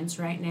clients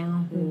right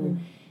now who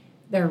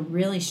they're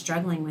really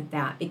struggling with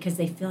that because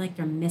they feel like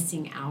they're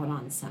missing out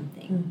on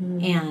something.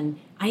 And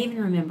I even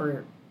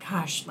remember,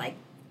 like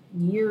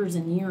years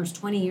and years,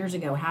 20 years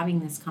ago,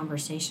 having this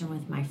conversation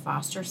with my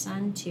foster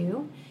son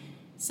too.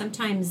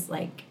 Sometimes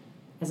like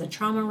as a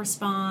trauma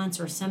response,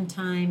 or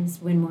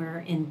sometimes when we're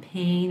in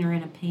pain or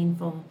in a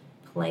painful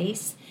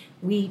place,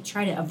 we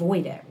try to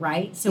avoid it,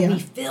 right? So we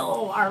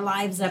fill our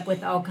lives up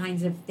with all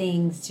kinds of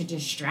things to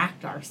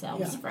distract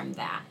ourselves from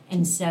that.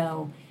 And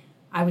so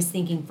I was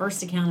thinking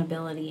first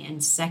accountability,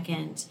 and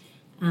second,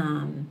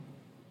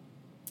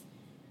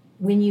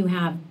 when you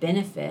have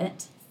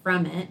benefit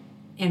from it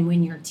and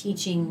when you're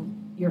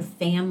teaching your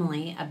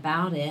family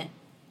about it,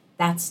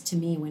 that's to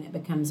me when it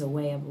becomes a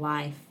way of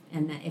life.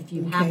 And that if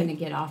you happen to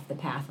get off the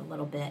path a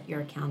little bit, your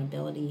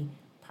accountability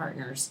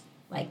partners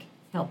like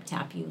help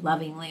tap you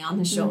lovingly on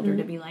the shoulder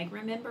to be like,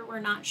 remember, we're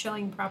not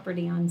showing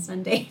property on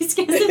Sundays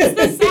because it's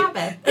the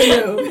Sabbath.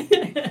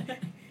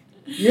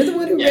 You're the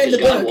one who read the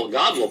book.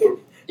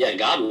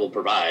 God will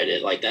provide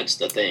it. Like, that's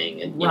the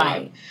thing. And,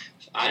 right.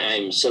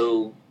 I'm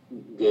so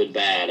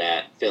bad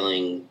at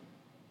filling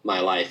my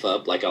life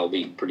up. Like, I'll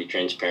be pretty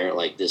transparent.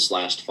 Like, this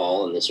last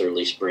fall and this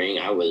early spring,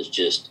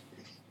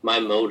 my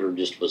motor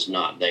just was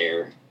not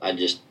there.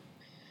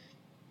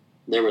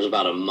 There was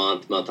about a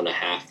month and a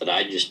half that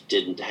I just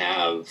didn't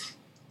have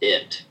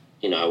it.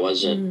 I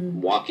wasn't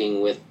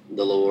walking with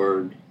the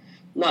Lord,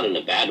 not in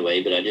a bad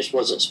way, but I just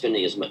wasn't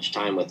spending as much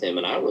time with him.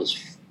 And I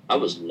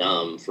was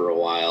numb for a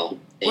while.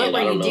 What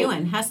were you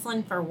doing?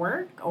 Hustling for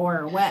work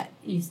or what?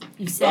 You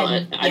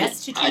said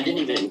yes to I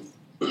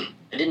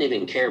didn't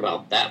even care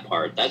about that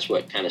part. That's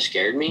what kind of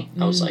scared me.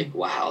 I was like,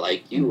 wow,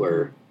 like you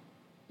were,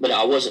 but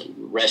I wasn't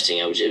resting.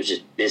 It was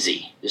just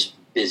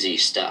busy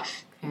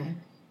stuff. Okay.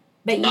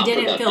 But you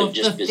didn't feel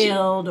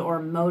fulfilled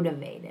or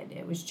motivated.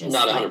 It was just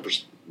not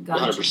 100%.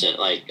 100%.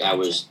 Like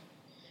gotcha.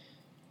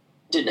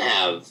 Didn't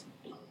have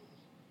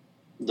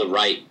the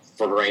right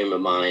frame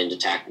of mind to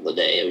tackle the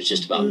day. It was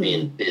just about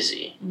being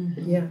busy.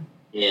 Yeah.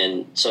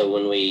 And so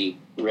when we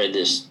read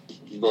this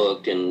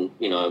book and,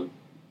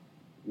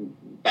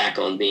 back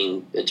on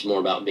it's more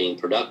about being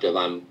productive,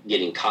 I'm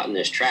getting caught in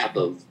this trap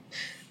of,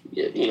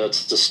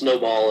 it's the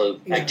snowball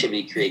of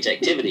activity creates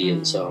activity.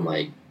 And so I'm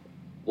like,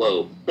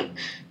 whoa,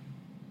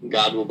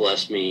 God will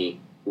bless me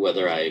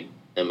whether I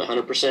am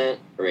 100%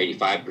 or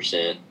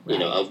 85%,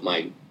 of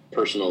my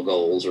personal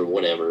goals or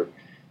whatever.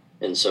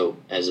 And so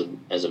as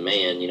a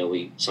man,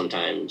 we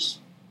sometimes,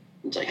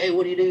 it's like, hey,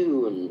 what do you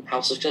do? And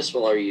how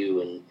successful are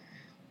you? And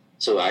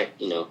so I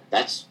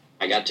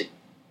got to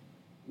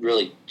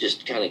really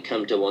just kind of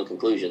come to one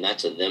conclusion.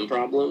 That's a them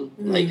problem.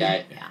 Like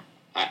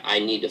I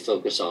need to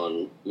focus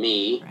on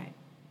me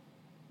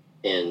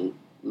and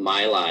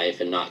my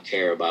life and not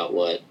care about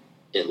what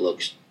it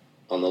looks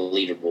on the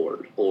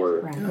leaderboard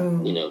or,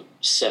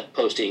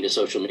 posting to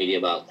social media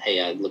about,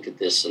 hey, I look at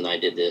this and I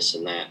did this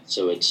and that.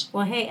 So it's...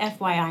 Well, hey,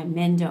 FYI,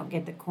 men don't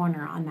get the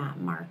corner on that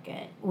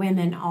market.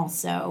 Women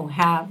also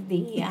have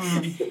the,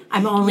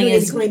 I'm only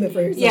as... claim it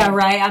for yourself. Yeah,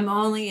 right. I'm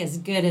only as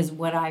good as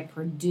what I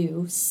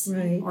produce.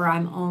 Right. Or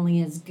I'm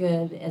only as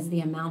good as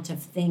the amount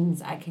of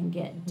things I can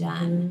get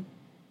done.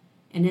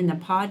 And in the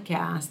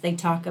podcast, they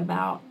talk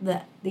about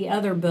the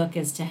other book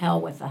is To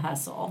Hell with the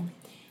Hustle.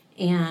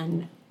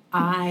 And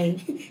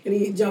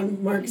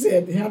John Mark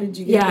said, how did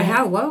you get that?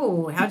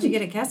 How'd you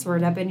get a cuss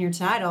word up in your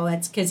title?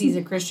 That's because he's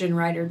a Christian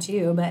writer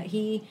too. But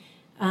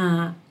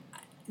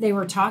they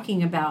were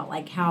talking about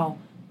like how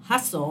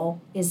hustle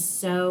is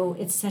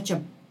it's such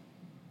a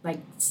like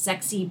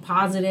sexy,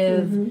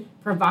 positive,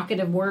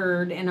 provocative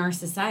word in our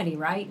society,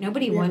 right?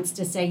 Nobody wants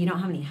to say you don't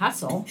have any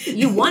hustle.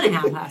 You want to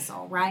have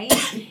hustle, right?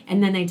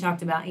 And then they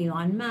talked about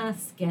Elon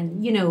Musk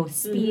and,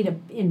 speed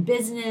in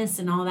business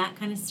and all that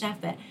kind of stuff.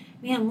 But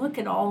man, look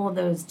at all of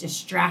those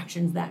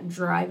distractions that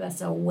drive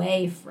us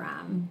away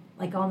from,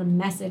 like all the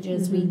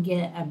messages we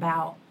get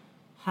about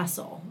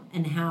hustle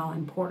and how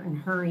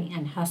important hurry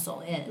and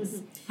hustle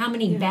is. How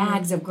many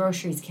bags of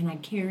groceries can I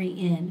carry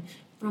in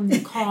from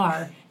the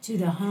car to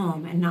the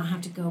home and not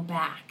have to go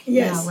back?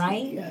 Yes. Yeah,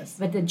 right? Yes.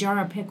 But the jar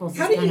of pickles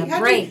is going to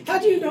break. How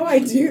do you know I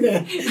do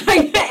that?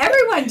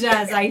 Everyone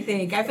does, I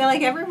think. I feel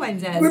like everyone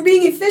does. We're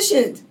being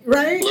efficient,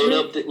 right? Load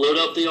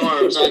up the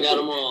arms. I got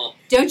them all.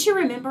 Don't you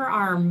remember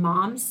our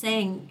mom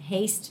saying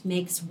haste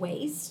makes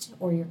waste,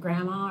 or your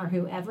grandma or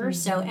whoever?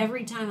 So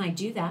every time I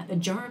do that, the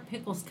jar of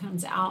pickles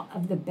comes out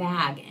of the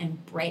bag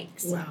and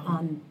breaks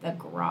on the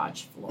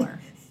garage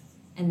floor.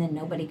 And then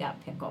nobody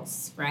got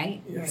pickles,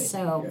 right?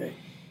 So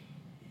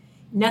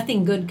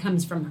nothing good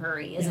comes from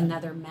hurry is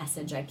another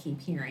message I keep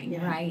hearing,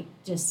 right?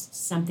 Just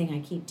something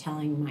I keep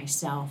telling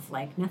myself,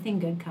 like nothing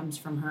good comes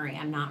from hurry.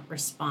 I'm not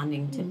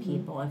responding to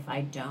people if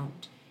I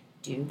don't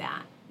do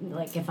that.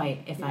 Like if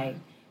I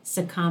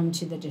succumb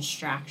to the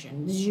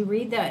distraction. Did you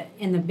read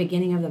in the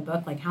beginning of the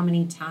book, like how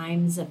many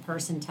times a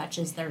person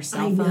touches their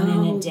cell phone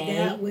in a day?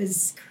 That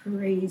was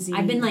crazy.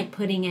 I've been like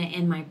putting it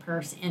in my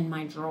purse, in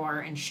my drawer,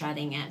 and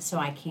shutting it so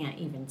I can't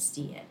even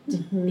see it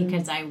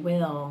because I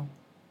will.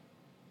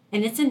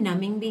 And it's a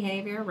numbing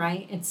behavior,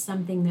 right? It's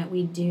something that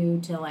we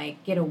do to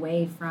like get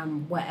away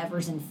from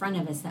whatever's in front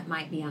of us that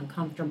might be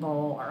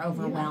uncomfortable or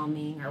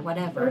overwhelming or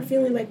whatever. Or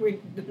feeling like we're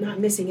not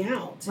missing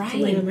out. Right.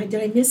 Like,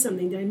 did I miss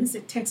something? Did I miss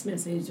a text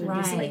message? Or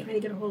just like trying to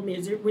get a hold of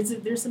me? Was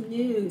there some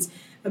news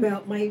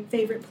about my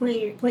favorite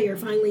player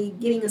finally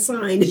getting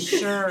assigned?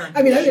 Sure.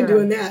 I mean, I've been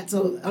doing that,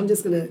 so I'm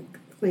just going to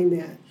claim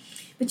that.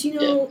 But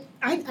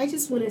I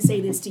just want to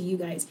say this to you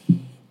guys.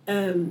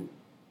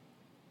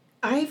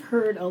 I've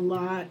heard a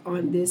lot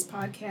on this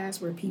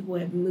podcast where people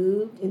have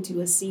moved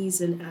into a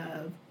season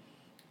of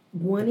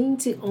wanting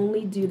to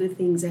only do the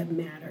things that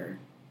matter.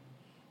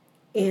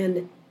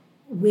 And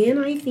when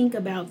I think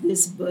about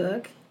this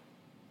book,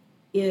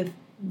 if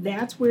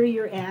that's where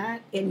you're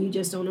at and you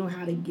just don't know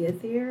how to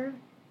get there,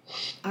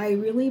 I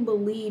really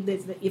believe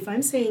that if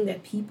I'm saying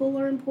that people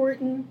are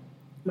important,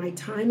 my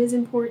time is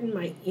important,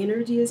 my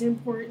energy is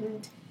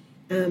important,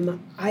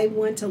 I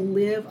want to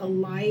live a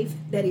life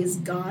that is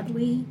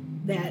godly,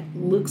 that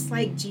looks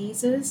like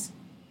Jesus.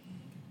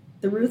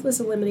 The ruthless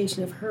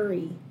elimination of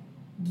hurry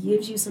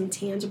gives you some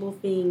tangible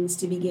things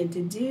to begin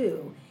to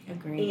do.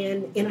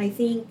 Agreed. And I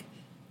think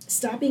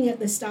stopping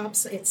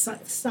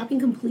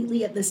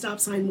completely at the stop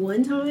sign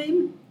one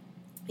time,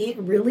 it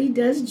really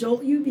does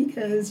jolt you,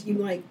 because you're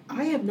like,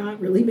 I have not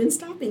really been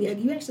stopping it.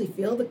 You actually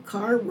feel the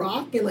car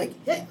rock and like,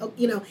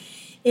 you know.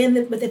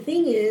 But the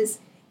thing is,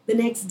 the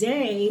next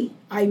day,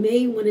 I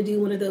may want to do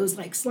one of those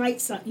like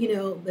slight, you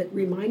know, but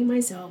reminding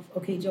myself,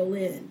 okay,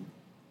 Jolynn,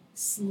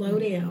 slow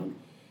down.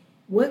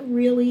 What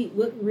really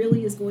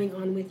is going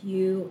on with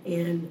you,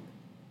 and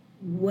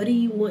what do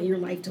you want your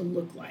life to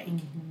look like?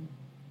 Mm-hmm.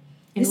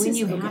 And when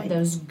you have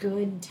those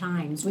good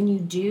times, when you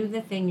do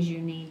the things you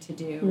need to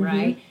do,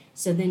 right?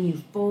 So then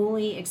you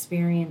fully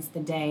experience the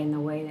day in the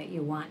way that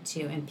you want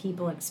to, and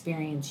people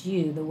experience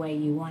you the way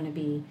you want to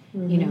be,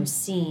 you know,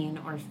 seen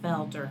or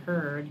felt or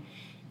heard.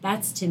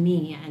 That's, to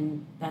me,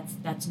 and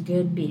that's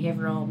good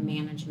behavioral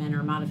management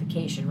or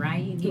modification,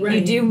 right?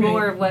 You do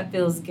more of what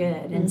feels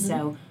good. And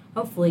so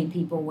hopefully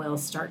people will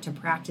start to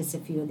practice a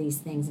few of these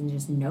things and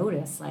just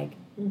notice, like,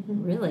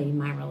 really,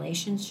 my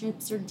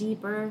relationships are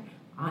deeper.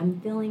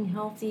 I'm feeling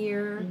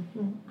healthier.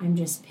 I'm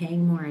just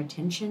paying more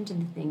attention to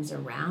the things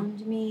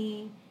around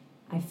me.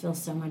 I feel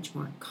so much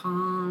more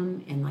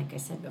calm and, like I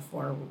said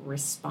before,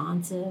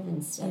 responsive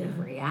instead of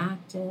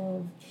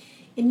reactive.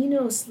 And, you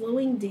know,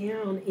 slowing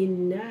down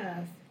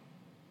enough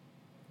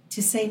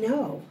to say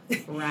no.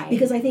 Right.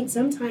 Because I think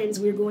sometimes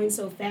we're going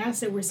so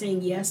fast that we're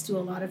saying yes to a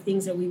lot of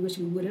things that we wish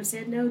we would have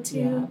said no to.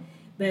 Yeah.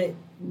 But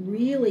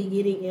really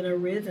getting in a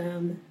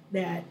rhythm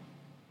that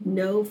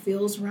no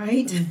feels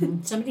right.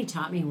 Somebody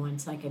taught me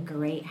once, like, a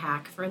great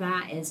hack for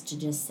that is to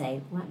just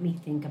say, let me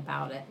think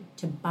about it.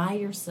 To buy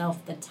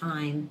yourself the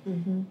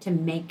time to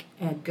make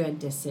a good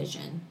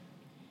decision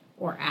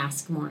or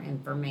ask more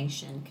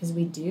information. Because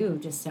we do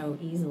just so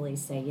easily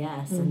say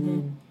yes and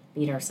then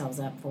beat ourselves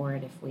up for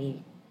it if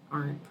we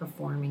aren't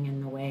performing in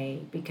the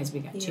way because we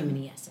got too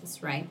many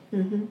yeses, right?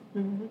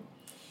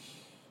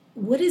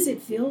 What does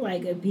it feel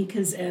like?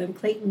 Because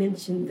Clayton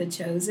mentioned The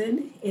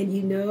Chosen, and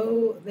you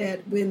know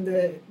that when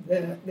the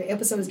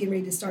episode is getting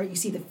ready to start, you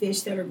see the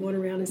fish that are going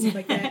around and stuff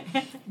like that.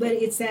 But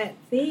it's that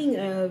thing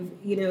of,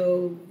 you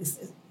know,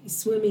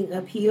 swimming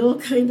uphill,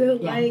 kind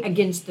of like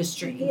against the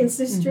stream. Against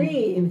the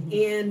stream.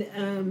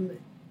 And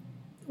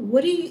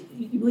will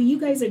you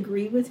guys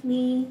agree with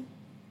me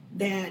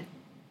that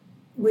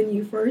when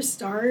you first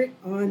start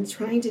on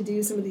trying to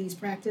do some of these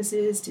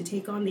practices to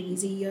take on the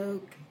easy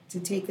yoke, to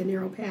take the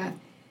narrow path,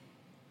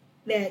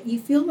 that you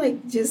feel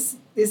like just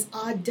this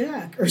odd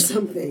duck or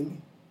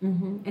something?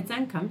 It's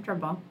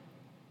uncomfortable.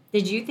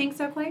 Did you think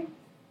so, Clay?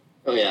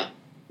 Oh, yeah.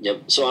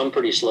 Yep. So I'm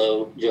pretty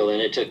slow, Jolynn.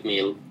 It took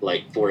me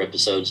like 4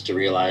 episodes to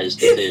realize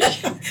the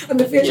fish. I'm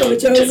the fish on The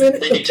Chosen.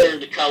 They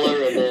turned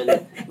color, and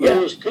then it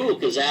was cool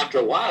because after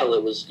a while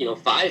it was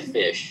 5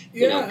 fish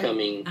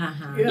coming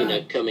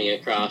coming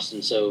across.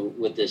 And so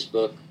with this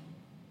book,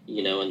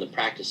 and the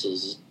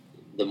practices,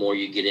 the more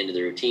you get into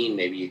the routine,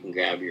 maybe you can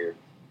grab your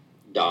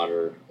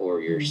daughter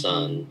or your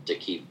son to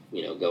keep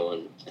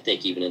going. I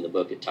think even in the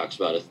book it talks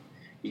about if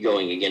you're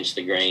going against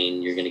the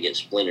grain, you're going to get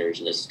splinters,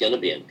 and it's going to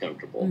be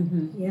uncomfortable.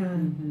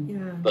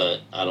 But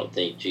I don't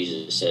think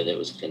Jesus said it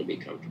was going to be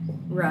comfortable.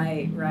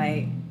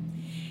 Right.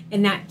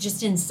 And that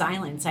just in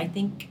silence. I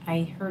think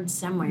I heard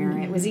somewhere,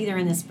 it was either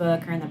in this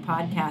book or in the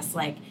podcast,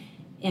 like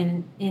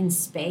in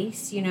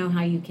space,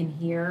 how you can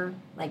hear,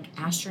 like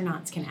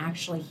astronauts can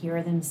actually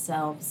hear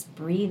themselves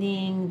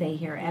breathing. They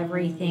hear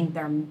everything.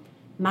 Their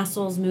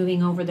muscles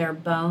moving over their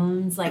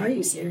bones. Like, are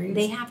you serious?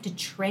 They have to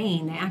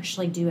train. They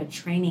actually do a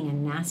training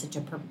in NASA to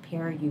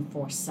prepare you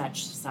for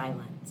such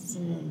silence.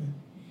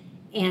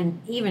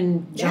 And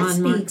even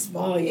John Mark, speaks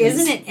volumes.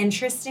 Isn't it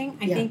interesting?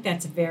 I think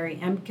that's very,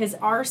 because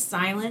our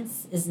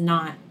silence is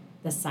not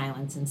the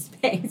silence in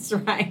space,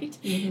 right?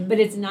 But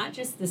it's not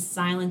just the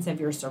silence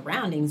of your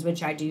surroundings,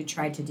 which I do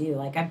try to do.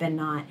 Like, I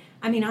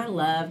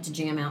love to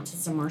jam out to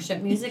some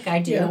worship music. I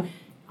do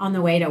on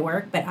the way to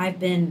work, but I've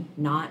been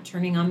not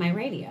turning on my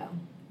radio.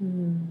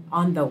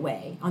 On the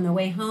way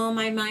home,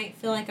 I might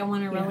feel like I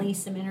want to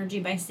release some energy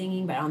by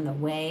singing, but on the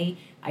way,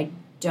 I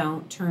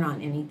don't turn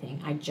on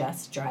anything. I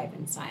just drive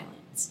in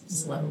silence,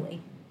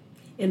 slowly.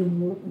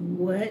 And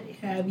what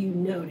have you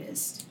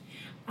noticed?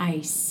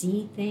 I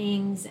see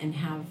things and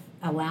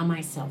allow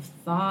myself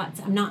thoughts.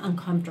 I'm not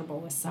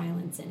uncomfortable with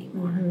silence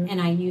anymore. And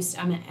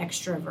I'm an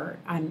extrovert.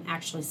 I'm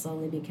actually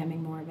slowly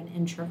becoming more of an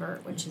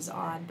introvert, which is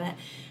odd, but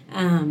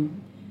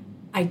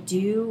I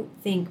do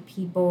think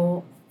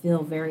people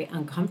feel very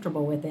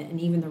uncomfortable with it. And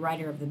even the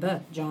writer of the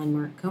book, John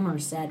Mark Comer,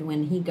 said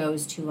when he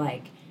goes to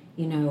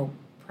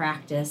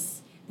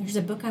practice, there's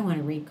a book I want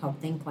to read called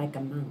Think Like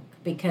a Monk,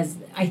 because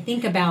I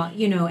think about,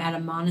 at a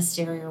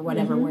monastery or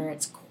whatever where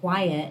it's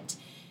quiet,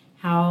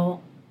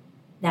 how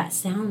that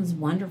sounds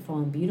wonderful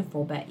and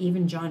beautiful. But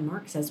even John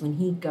Mark says when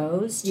he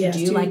goes to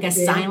do like a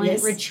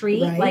silent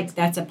retreat, like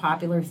that's a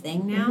popular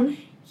thing now,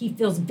 he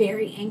feels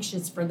very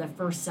anxious for the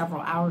first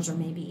several hours or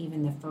maybe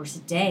even the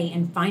first day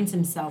and finds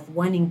himself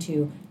wanting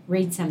to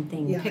read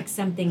something, pick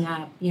something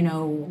up,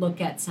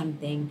 look at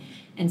something.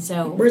 And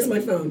so... Where's my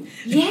phone?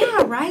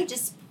 Yeah, right?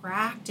 Just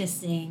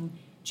practicing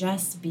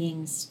just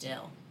being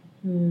still.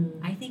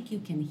 I think you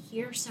can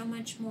hear so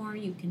much more,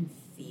 you can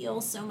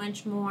feel so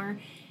much more,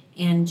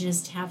 and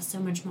just have so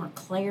much more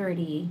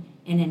clarity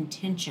and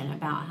intention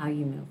about how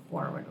you move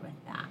forward with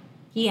that.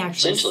 He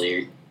actually...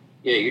 Essentially,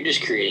 you're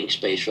just creating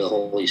space for the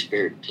Holy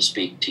Spirit to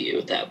speak to you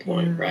at that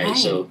point, right?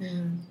 So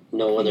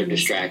no other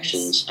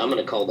distractions. I'm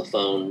going to call the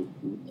phone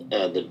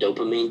the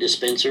dopamine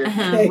dispenser.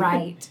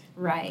 Right.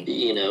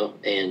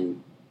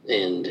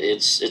 And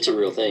it's a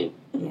real thing.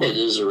 Yeah. It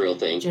is a real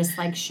thing. Just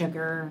like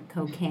sugar,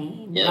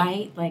 cocaine,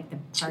 right? Like the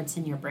parts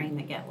in your brain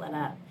that get lit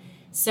up.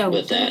 So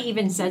he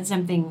even said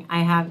something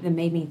that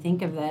made me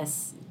think of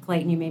this.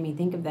 Clayton, you made me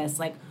think of this.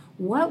 Like,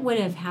 what would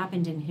have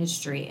happened in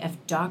history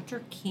if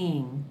Dr.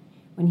 King,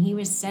 when he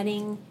was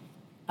setting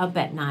up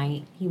at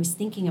night, he was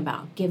thinking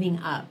about giving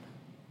up.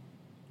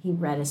 He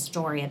read a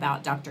story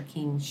about Dr.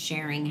 King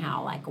sharing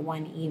how, like,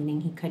 one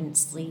evening he couldn't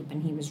sleep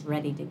and he was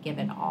ready to give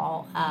it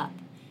all up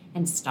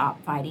and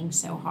stop fighting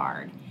so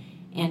hard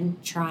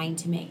and trying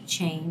to make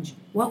change.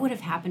 What would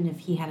have happened if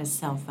he had a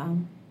cell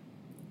phone?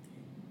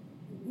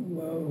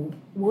 Whoa.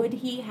 Would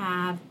he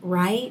have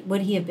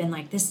been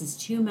like, this is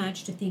too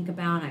much to think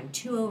about, I'm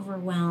too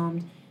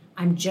overwhelmed,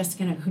 I'm just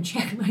going to go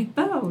check my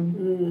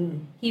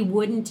phone? He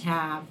wouldn't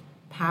have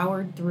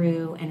powered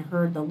through and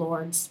heard the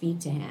Lord speak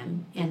to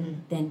him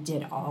and then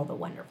did all the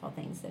wonderful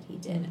things that he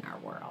did in our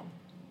world.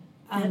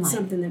 That's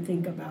something to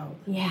think about.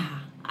 Yeah.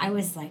 I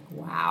was like,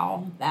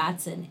 wow,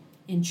 that's an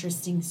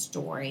interesting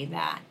story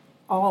that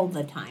all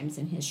the times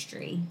in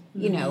history,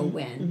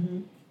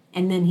 when.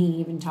 And then he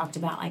even talked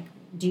about, like,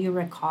 do you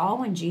recall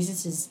when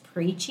Jesus is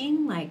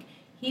preaching? Like,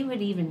 he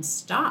would even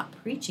stop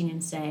preaching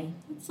and say,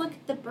 let's look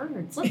at the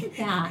birds. Look at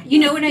that. You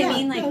know what I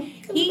mean?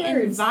 Like, he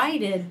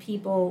invited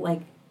people,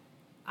 like,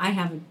 I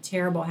have a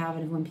terrible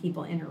habit of when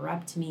people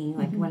interrupt me,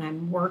 like when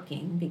I'm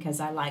working, because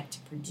I like to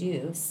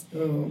produce.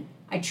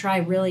 I try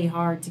really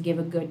hard to give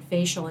a good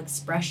facial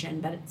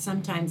expression, but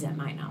sometimes it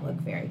might not look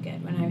very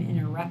good when I'm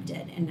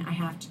interrupted. And I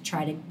have to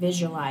try to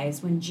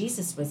visualize when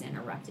Jesus was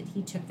interrupted.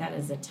 He took that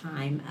as a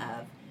time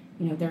of,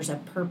 there's a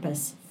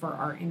purpose for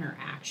our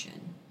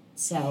interaction.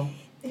 So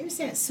there's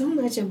so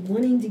much of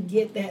wanting to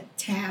get that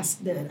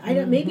task done. I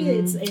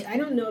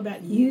don't know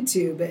about you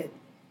two, but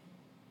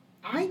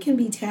I can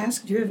be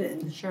task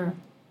driven. Sure.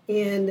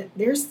 And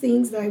there's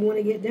things that I want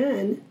to get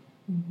done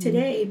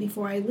today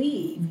before I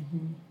leave.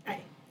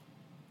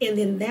 And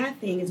then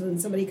that thing is when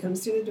somebody comes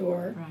to the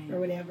door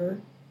or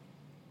whatever.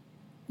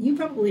 You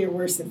probably are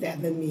worse at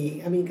that than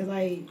me. I mean,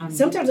 because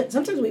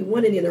sometimes we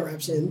want an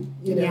interruption,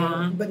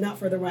 but not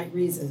for the right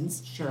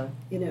reasons. Sure.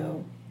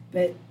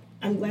 But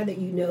I'm glad that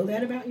you know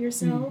that about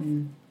yourself.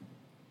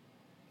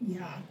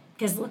 Yeah.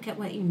 Because look at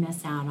what you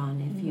miss out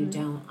on if you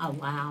don't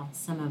allow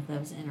some of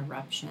those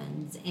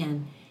interruptions.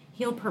 And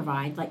he'll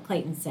provide, like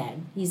Clayton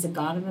said, he's a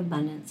God of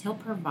abundance. He'll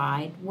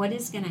provide. What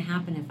is going to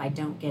happen if I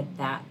don't get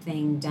that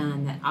thing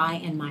done that I,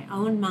 in my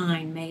own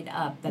mind, made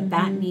up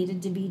that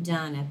needed to be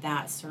done at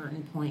that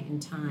certain point in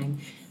time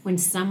when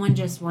someone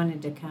just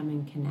wanted to come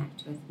and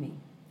connect with me?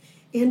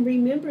 And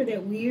remember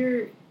that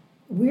we're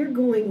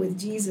going with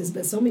Jesus,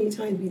 but so many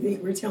times we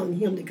think we're telling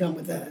him to come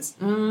with us.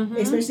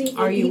 Especially,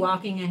 are you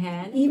walking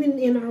ahead? Even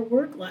in our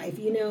work life,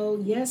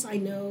 yes, I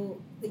know,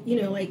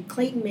 like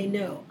Clayton may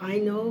know. I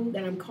know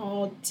that I'm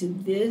called to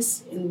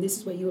this, and this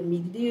is what you want me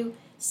to do.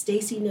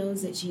 Stacy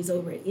knows that she's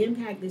over at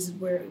Impact. This is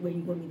where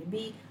you want me to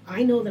be.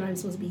 I know that I'm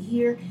supposed to be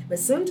here, but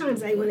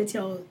sometimes I want to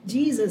tell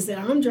Jesus that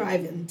I'm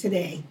driving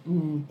today,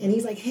 and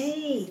he's like,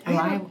 "Hey,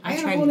 I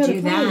try to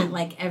do that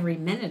like every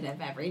minute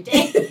of every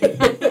day."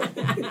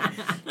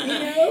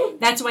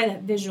 That's why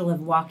that visual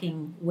of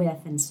walking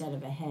with instead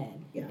of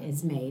ahead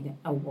has made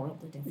a world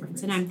of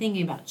difference. And I'm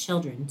thinking about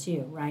children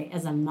too, right?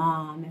 As a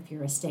mom, if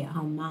you're a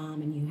stay-at-home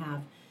mom and you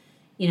have,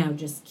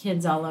 just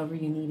kids all over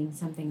you needing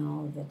something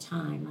all of the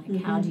time,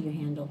 like how do you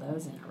handle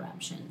those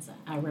interruptions?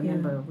 I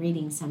remember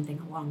reading something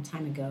a long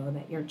time ago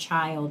that your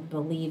child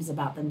believes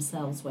about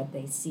themselves what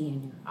they see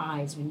in your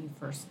eyes when you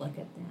first look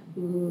at them.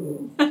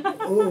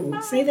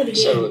 Ooh. Say that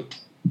again.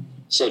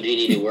 So do you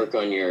need to work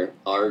on your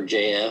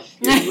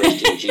RJF, your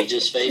resting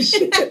Jesus face?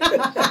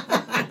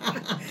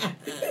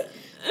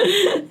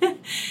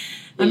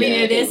 I mean,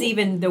 it is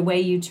even the way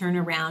you turn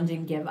around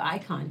and give eye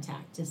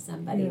contact to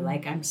somebody.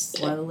 Like, I'm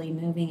slowly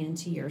moving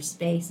into your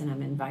space and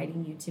I'm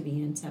inviting you to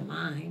be into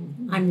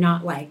mine. I'm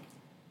not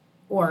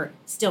or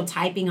still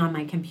typing on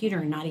my computer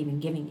and not even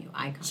giving you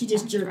eye contact. She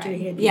just jerked her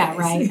head. Yeah,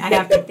 right. I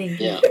have to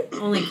think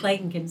only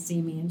Clayton can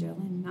see me and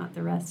Jolene, not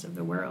the rest of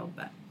the world.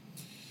 But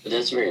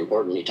that's very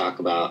important. You talk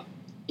about,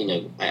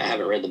 I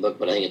haven't read the book,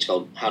 but I think it's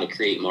called How to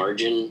Create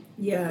Margin.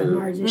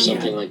 Margin. Or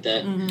something like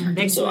that.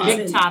 Big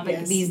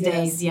topic these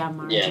days. Yeah,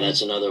 margin. Yeah,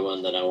 that's another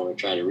one that I want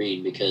to try to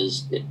read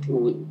because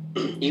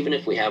even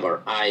if we have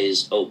our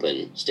eyes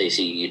open,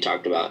 Stacy, you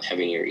talked about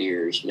having your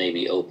ears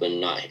maybe open,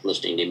 not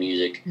listening to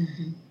music.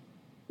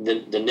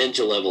 the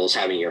ninja level is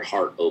having your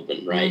heart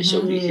open, right? So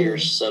if you hear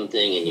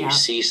something and you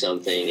see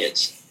something,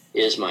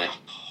 is my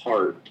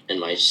heart and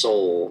my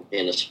soul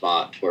in a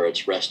spot where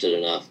it's rested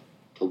enough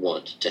to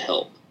want to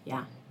help?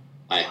 Yeah.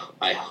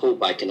 I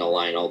hope I can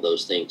align all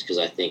those things, because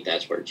I think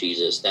that's where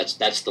Jesus,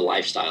 that's the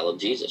lifestyle of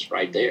Jesus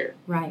right there.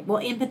 Right.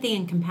 Well, empathy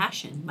and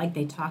compassion, like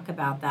they talk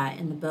about that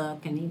in the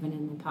book and even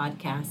in the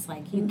podcast,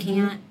 like you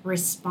can't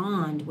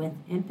respond with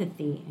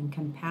empathy and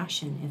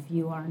compassion if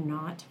you are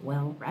not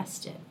well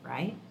rested,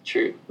 right?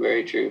 True.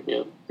 Very true.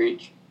 Yeah.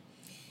 Preach.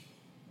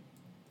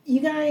 You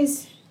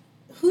guys,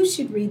 who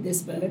should read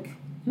this book?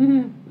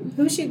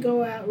 Who should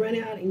run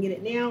out and get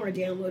it now or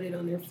download it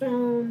on their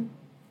phone?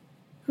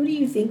 Who do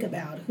you think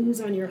about? Who's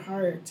on your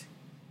heart?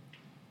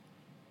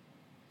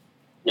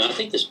 No, I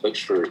think this book's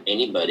for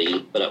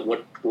anybody, but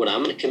what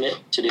I'm going to commit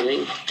to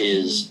doing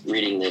is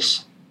reading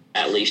this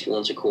at least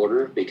once a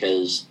quarter,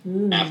 because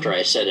after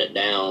I set it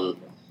down,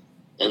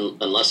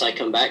 and unless I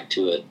come back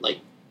to it,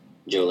 like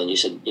Jolene, you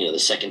said, the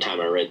second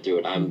time I read through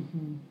it,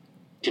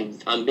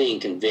 I'm being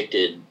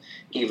convicted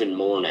even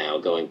more now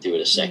going through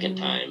it a second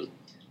time.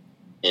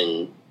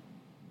 And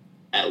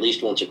at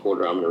least once a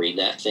quarter, I'm going to read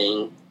that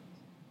thing.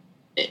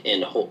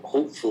 And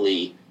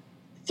hopefully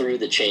through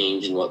the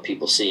change in what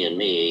people see in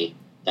me,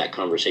 that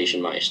conversation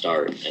might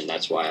start. And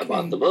that's why I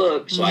bought the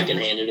book, so I can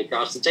hand it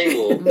across the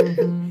table.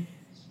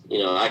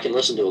 I can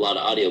listen to a lot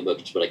of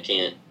audiobooks, but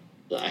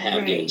I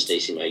have given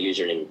Stacy my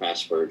username and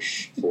password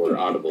for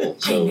Audible.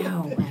 So, I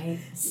know, right?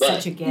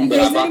 Such a gift. But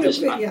I bought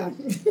this.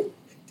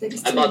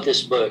 I bought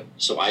this book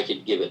so I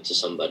could give it to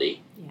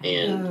somebody. Yeah.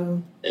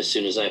 And as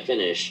soon as I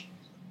finish,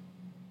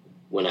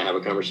 when I have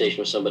a conversation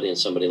with somebody and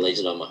somebody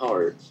lays it on my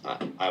heart,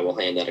 I will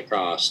hand that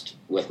across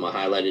with my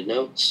highlighted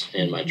notes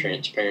and my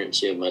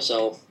transparency of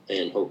myself,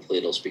 and hopefully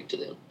it'll speak to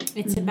them.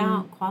 It's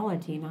about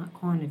quality, not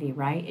quantity,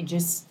 right? It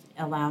just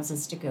allows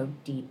us to go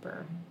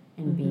deeper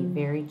and be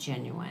very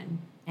genuine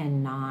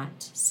and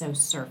not so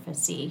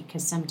surfacey,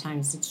 because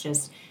sometimes it's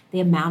just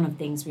the amount of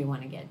things we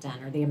want to get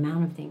done or the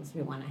amount of things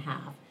we want to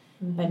have,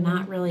 but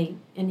not really,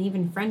 and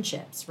even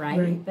friendships,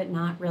 right? But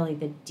not really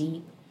the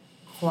deep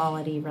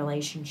quality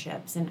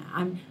relationships. And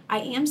I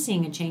am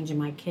seeing a change in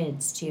my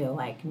kids too,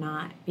 like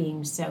not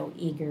being so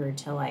eager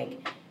to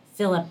like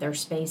fill up their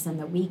space on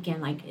the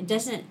weekend. Like it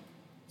doesn't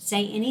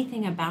say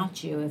anything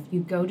about you if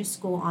you go to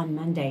school on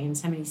Monday and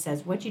somebody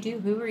says, "What'd you do?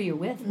 Who were you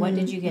with? What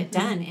did you get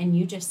done?" And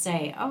you just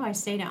say, "Oh, I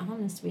stayed at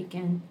home this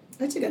weekend.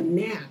 I took a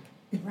nap."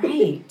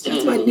 Right.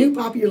 That's my new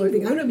popular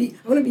thing. I want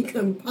to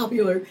become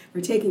popular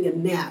for taking a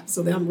nap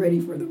so that I'm ready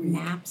for the week.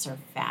 Naps are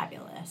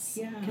fabulous.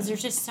 Yeah. Because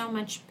there's just so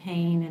much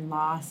pain and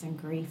loss and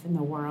grief in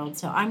the world.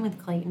 So I'm with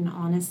Clayton,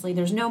 honestly.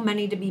 There's no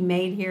money to be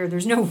made here.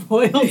 There's no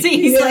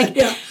royalties.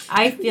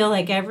 I feel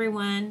like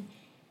everyone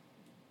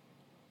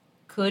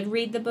could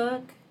read the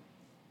book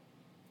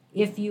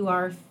if you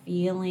are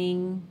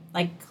feeling,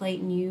 like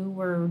Clayton, you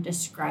were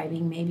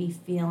describing, maybe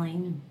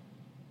feeling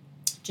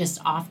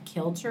just off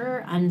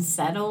kilter,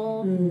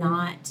 unsettled,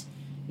 not,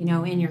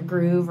 in your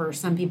groove, or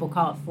some people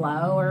call it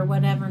flow or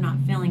whatever, not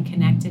feeling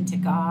connected to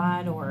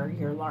God or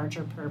your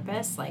larger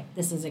purpose. Like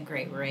this is a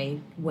great way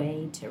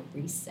to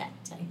reset,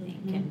 I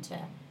think, and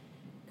to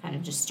kind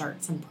of just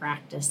start some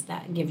practice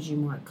that gives you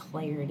more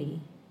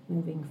clarity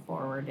moving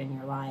forward in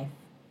your life.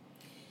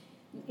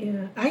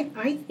 Yeah,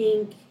 I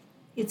think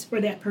it's for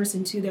that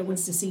person too that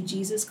wants to see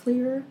Jesus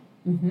clearer.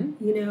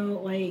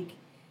 Like,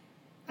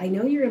 I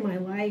know you're in my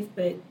life,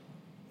 but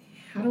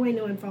how do I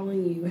know I'm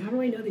following you? How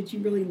do I know that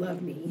you really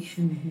love me?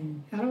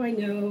 How do I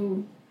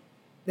know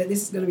that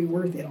this is going to be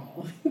worth it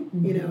all?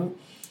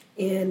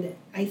 And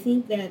I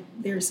think that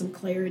there's some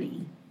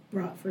clarity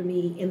brought for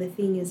me. And the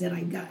thing is that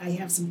I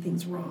have some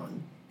things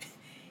wrong.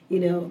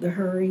 The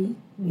hurry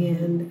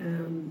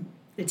and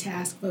the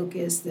task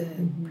focus, the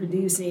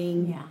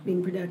producing,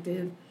 being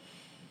productive.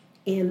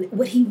 And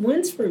what he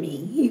wants for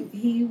me,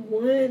 he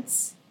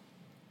wants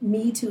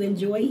me to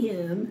enjoy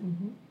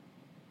him.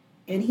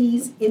 And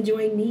he's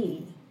enjoying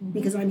me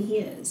because I'm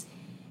his.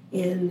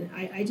 And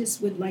I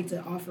just would like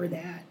to offer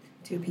that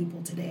to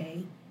people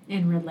today.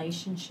 And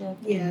relationship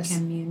and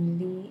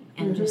community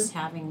and just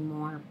having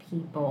more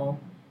people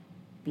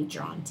be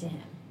drawn to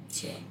him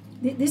too.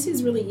 This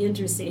is really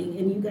interesting.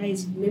 And you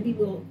guys, maybe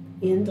we'll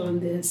end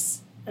on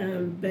this.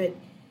 But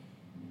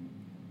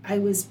I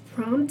was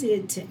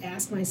prompted to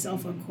ask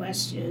myself a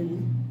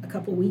question a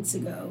couple weeks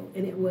ago.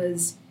 And it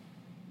was,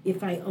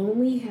 if I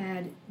only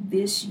had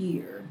this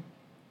year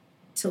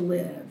to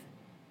live,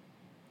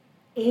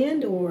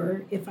 and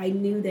or if I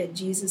knew that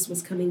Jesus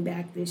was coming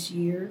back this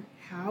year,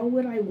 how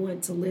would I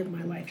want to live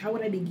my life? How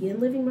would I begin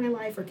living my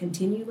life or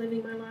continue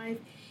living my life?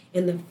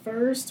 And the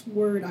first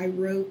word I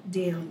wrote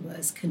down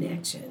was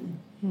connection.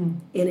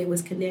 And it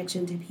was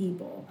connection to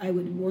people.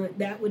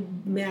 That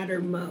would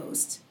matter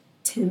most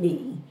to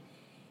me.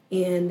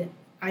 And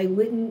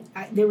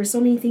there were so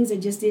many things that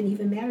just didn't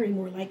even matter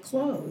anymore, like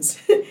clothes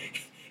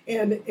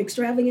and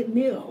extravagant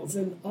meals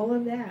and all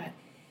of that.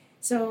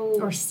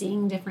 Or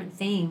seeing different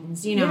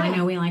things. I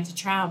know we like to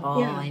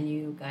travel, and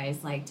you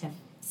guys like to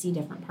see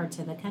different parts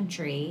of the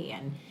country,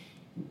 and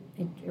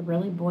it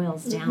really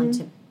boils down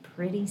to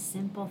pretty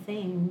simple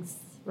things,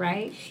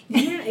 right?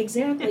 Yeah,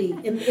 exactly.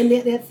 And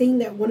that thing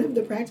that one of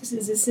the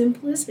practices is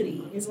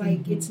simplicity. It's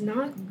like it's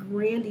not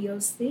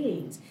grandiose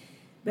things,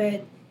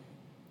 but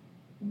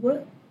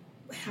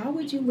how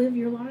would you live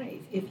your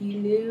life if you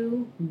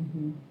knew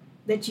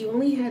that you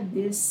only had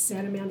this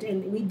set amount,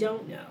 and we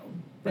don't know,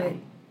 but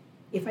Right.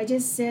 if I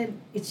just said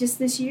it's just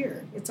this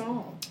year, it's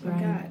all I've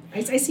Right.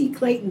 got. I see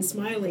Clayton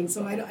smiling,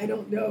 so I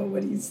don't know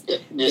what he's.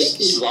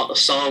 Just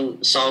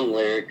song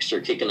lyrics are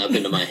kicking up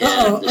into my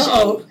head. The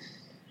song,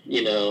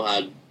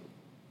 I'd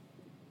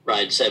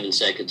ride 7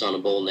 seconds on a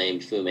bull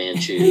named Fu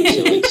Manchu.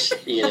 So it's,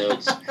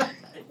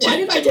 Why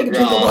did I take a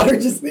drink of water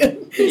just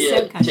then?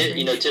 So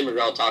country. Tim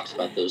McGraw talks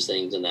about those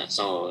things in that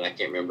song. I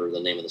can't remember the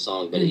name of the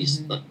song, but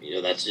he's,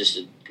 that's just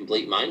a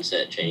complete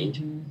mindset change.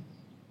 And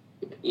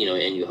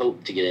you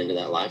hope to get into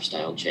that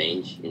lifestyle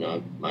change.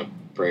 My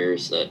prayer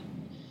is that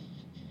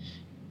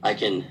I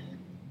can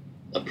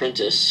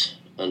apprentice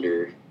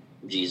under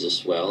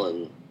Jesus well,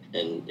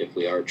 and if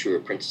we are true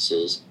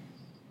apprentices,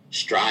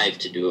 strive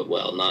to do it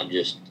well, not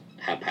just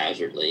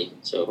haphazardly.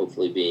 So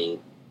hopefully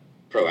being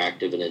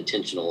proactive and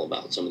intentional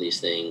about some of these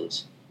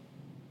things,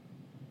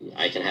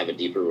 I can have a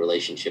deeper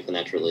relationship, and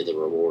that's really the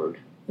reward,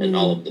 and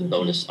all of the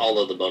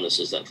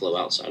bonuses that flow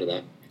outside of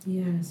that.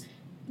 Yes,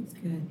 that's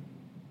good.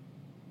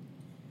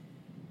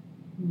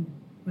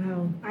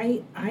 Wow,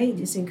 I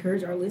just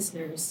encourage our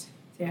listeners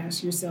to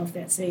ask yourself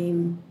that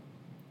same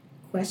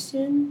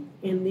question,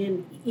 and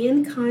then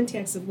in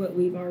context of what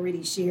we've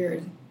already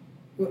shared,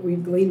 what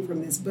we've gleaned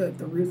from this book,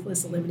 The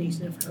Ruthless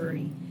Elimination of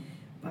Hurry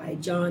by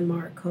John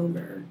Mark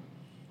Comer.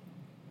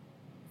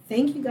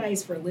 Thank you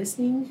guys for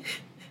listening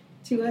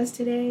to us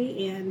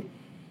today, and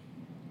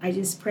I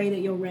just pray that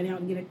you'll run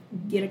out and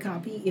get a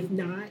copy. If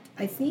not,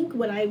 I think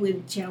what I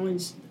would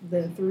challenge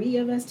the three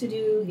of us to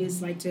do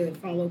is like to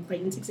follow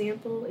Clayton's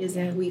example, is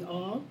that we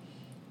all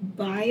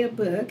buy a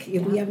book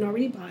if we haven't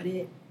already bought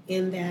it,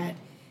 and that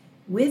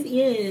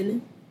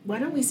why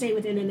don't we say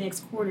within the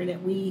next quarter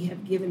that we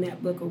have given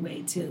that book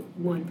away to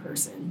one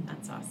person?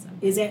 That's awesome.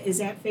 Is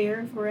that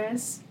fair for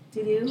us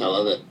to do? I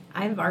love it.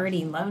 I've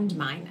already loaned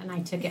mine, and I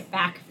took it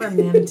back from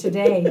them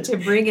today to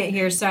bring it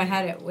here, so I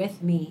had it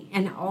with me.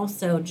 And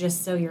also,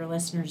 just so your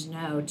listeners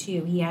know,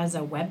 too, he has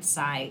a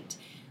website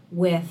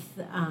with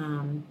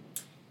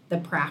the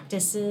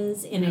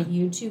practices in a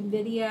YouTube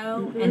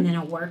video and then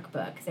a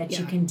workbook that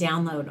you can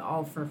download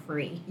all for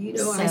free.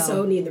 I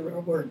so need the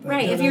workbook.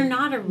 Right. If you're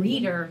not a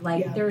reader,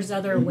 there's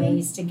other Mm-hmm.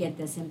 ways to get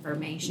this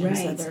information. Right.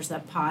 So there's a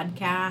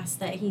podcast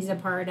that he's a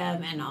part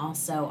of, and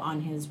also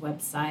on his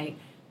website,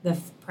 the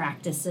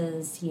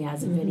practices. He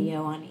has a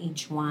video on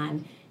each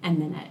one,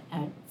 and then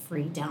a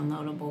free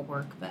downloadable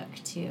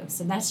workbook too.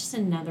 So that's just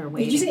another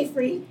way. Did you say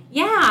free?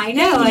 Yeah, I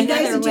know. Hey,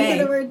 did you hear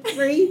the word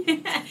free?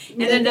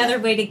 And another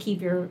way to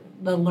keep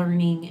the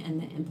learning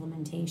and the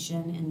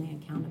implementation and the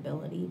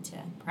accountability to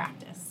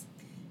practice.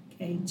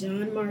 Okay,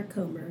 John Mark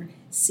Comer,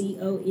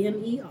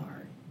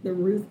 Comer, The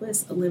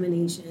Ruthless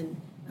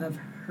Elimination of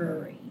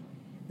Hurry.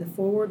 The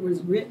foreword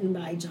was written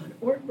by John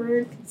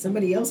Ortberg,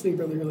 somebody else we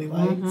really, really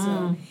like.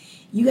 So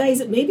you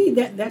guys, maybe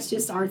that's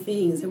just our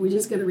thing, is that we're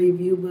just going to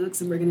review books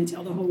and we're going to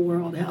tell the whole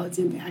world how it's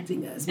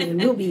impacting us. And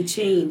we'll be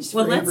changed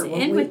Well, forever, let's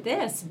won't end we? with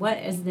this. What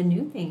is the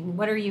new thing?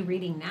 What are you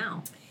reading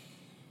now?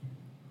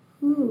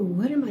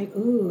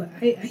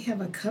 I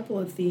have a couple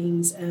of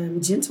things.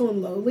 Gentle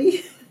and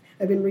Lowly,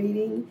 I've been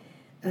reading.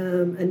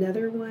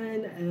 Another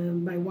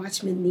one by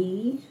Watchman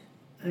Nee.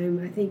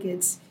 I think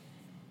it's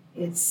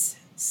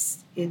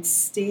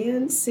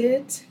Stand,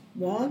 Sit,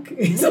 Walk,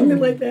 something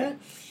like that.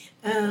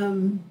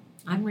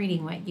 I'm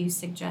reading what you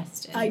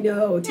suggested. I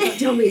know.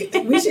 Tell me.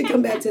 We should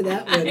come back to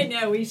that one. I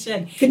know we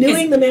should.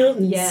 Canoeing the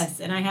Mountains. Yes,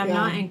 and I have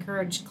not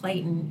encouraged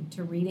Clayton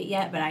to read it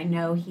yet, but I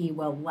know he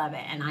will love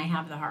it, and I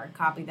have the hard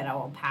copy that I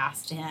will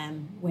pass to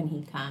him when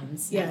he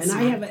comes. Yeah, and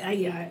I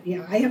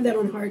have that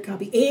on hard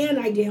copy, and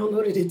I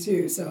downloaded it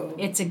too. So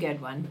it's a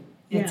good one.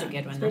 It's a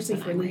good one. especially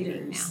that's for what I'm reading now.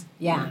 leaders.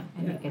 Yeah,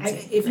 I think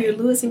it's if you're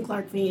great. Lewis and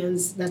Clark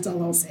fans, that's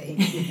all I'll say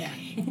with that.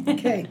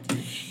 Okay.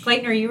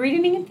 Clayton, are you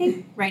reading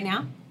anything right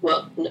now?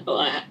 Well, no,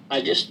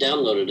 I just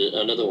downloaded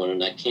another one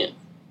and I can't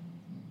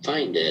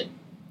find it.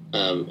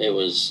 It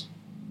was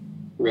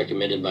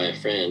recommended by a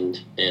friend,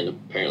 and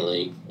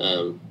apparently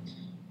I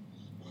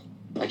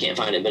can't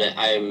find it, but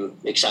I'm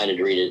excited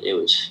to read it. It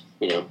was,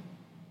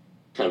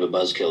 kind of a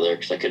buzzkill there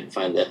because I couldn't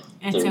find that.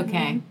 It's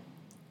okay.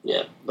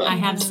 Yeah, but I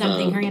have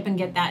something. Hurry up and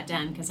get that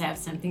done, because I have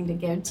something to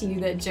give to you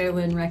that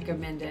Jolynn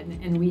recommended,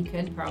 and we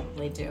could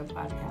probably do a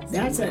podcast.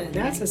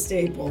 That's a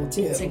staple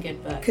too. It's a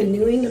good book.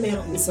 Canoeing the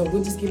Mountains. So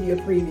we'll just give you a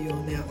preview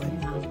on that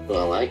one.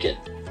 Well, I like it.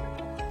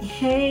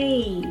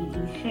 Hey.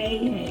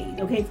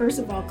 Okay, first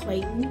of all,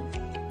 Clayton,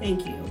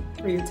 thank you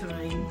for your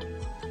time,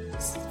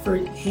 for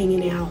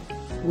hanging out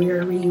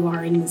wherever you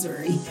are in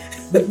Missouri.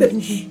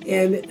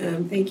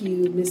 And thank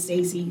you, Miss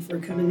Stacy, for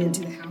coming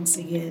into the house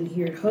again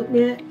here at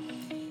HopeNet.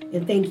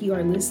 And thank you,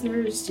 our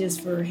listeners,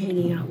 just for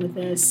hanging out with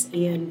us.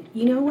 And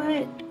you know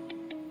what?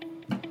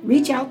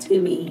 Reach out to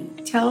me.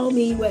 Tell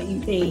me what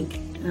you think.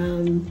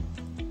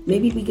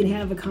 maybe we can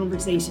have a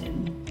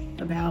conversation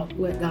about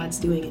what God's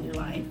doing in your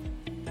life.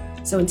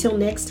 So until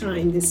next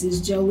time, this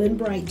is JoLynn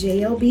Bright,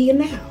 JLB in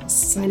the house,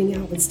 signing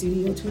out with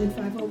Studio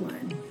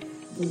 2501.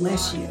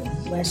 Bless you,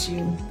 bless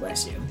you,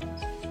 bless you.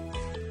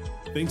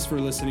 Thanks for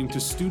listening to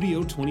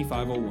Studio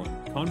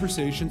 2501,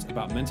 conversations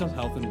about mental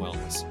health and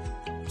wellness.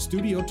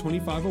 Studio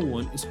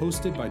 2501 is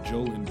hosted by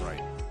JoLynn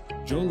Bright.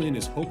 JoLynn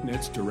is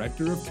HopeNet's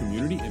Director of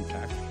Community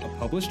Impact, a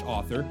published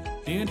author,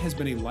 and has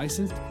been a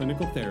licensed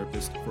clinical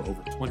therapist for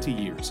over 20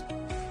 years.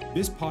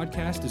 This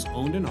podcast is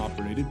owned and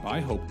operated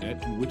by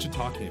HopeNet in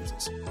Wichita,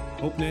 Kansas.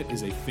 HopeNet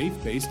is a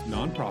faith-based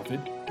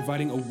nonprofit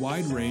providing a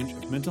wide range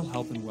of mental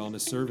health and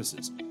wellness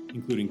services,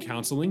 including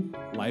counseling,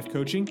 life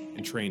coaching,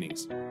 and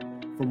trainings.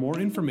 For more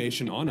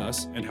information on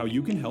us and how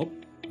you can help,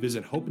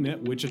 visit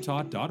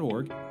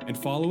hopenetwichita.org and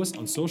follow us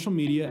on social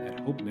media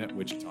at HopeNet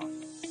Wichita.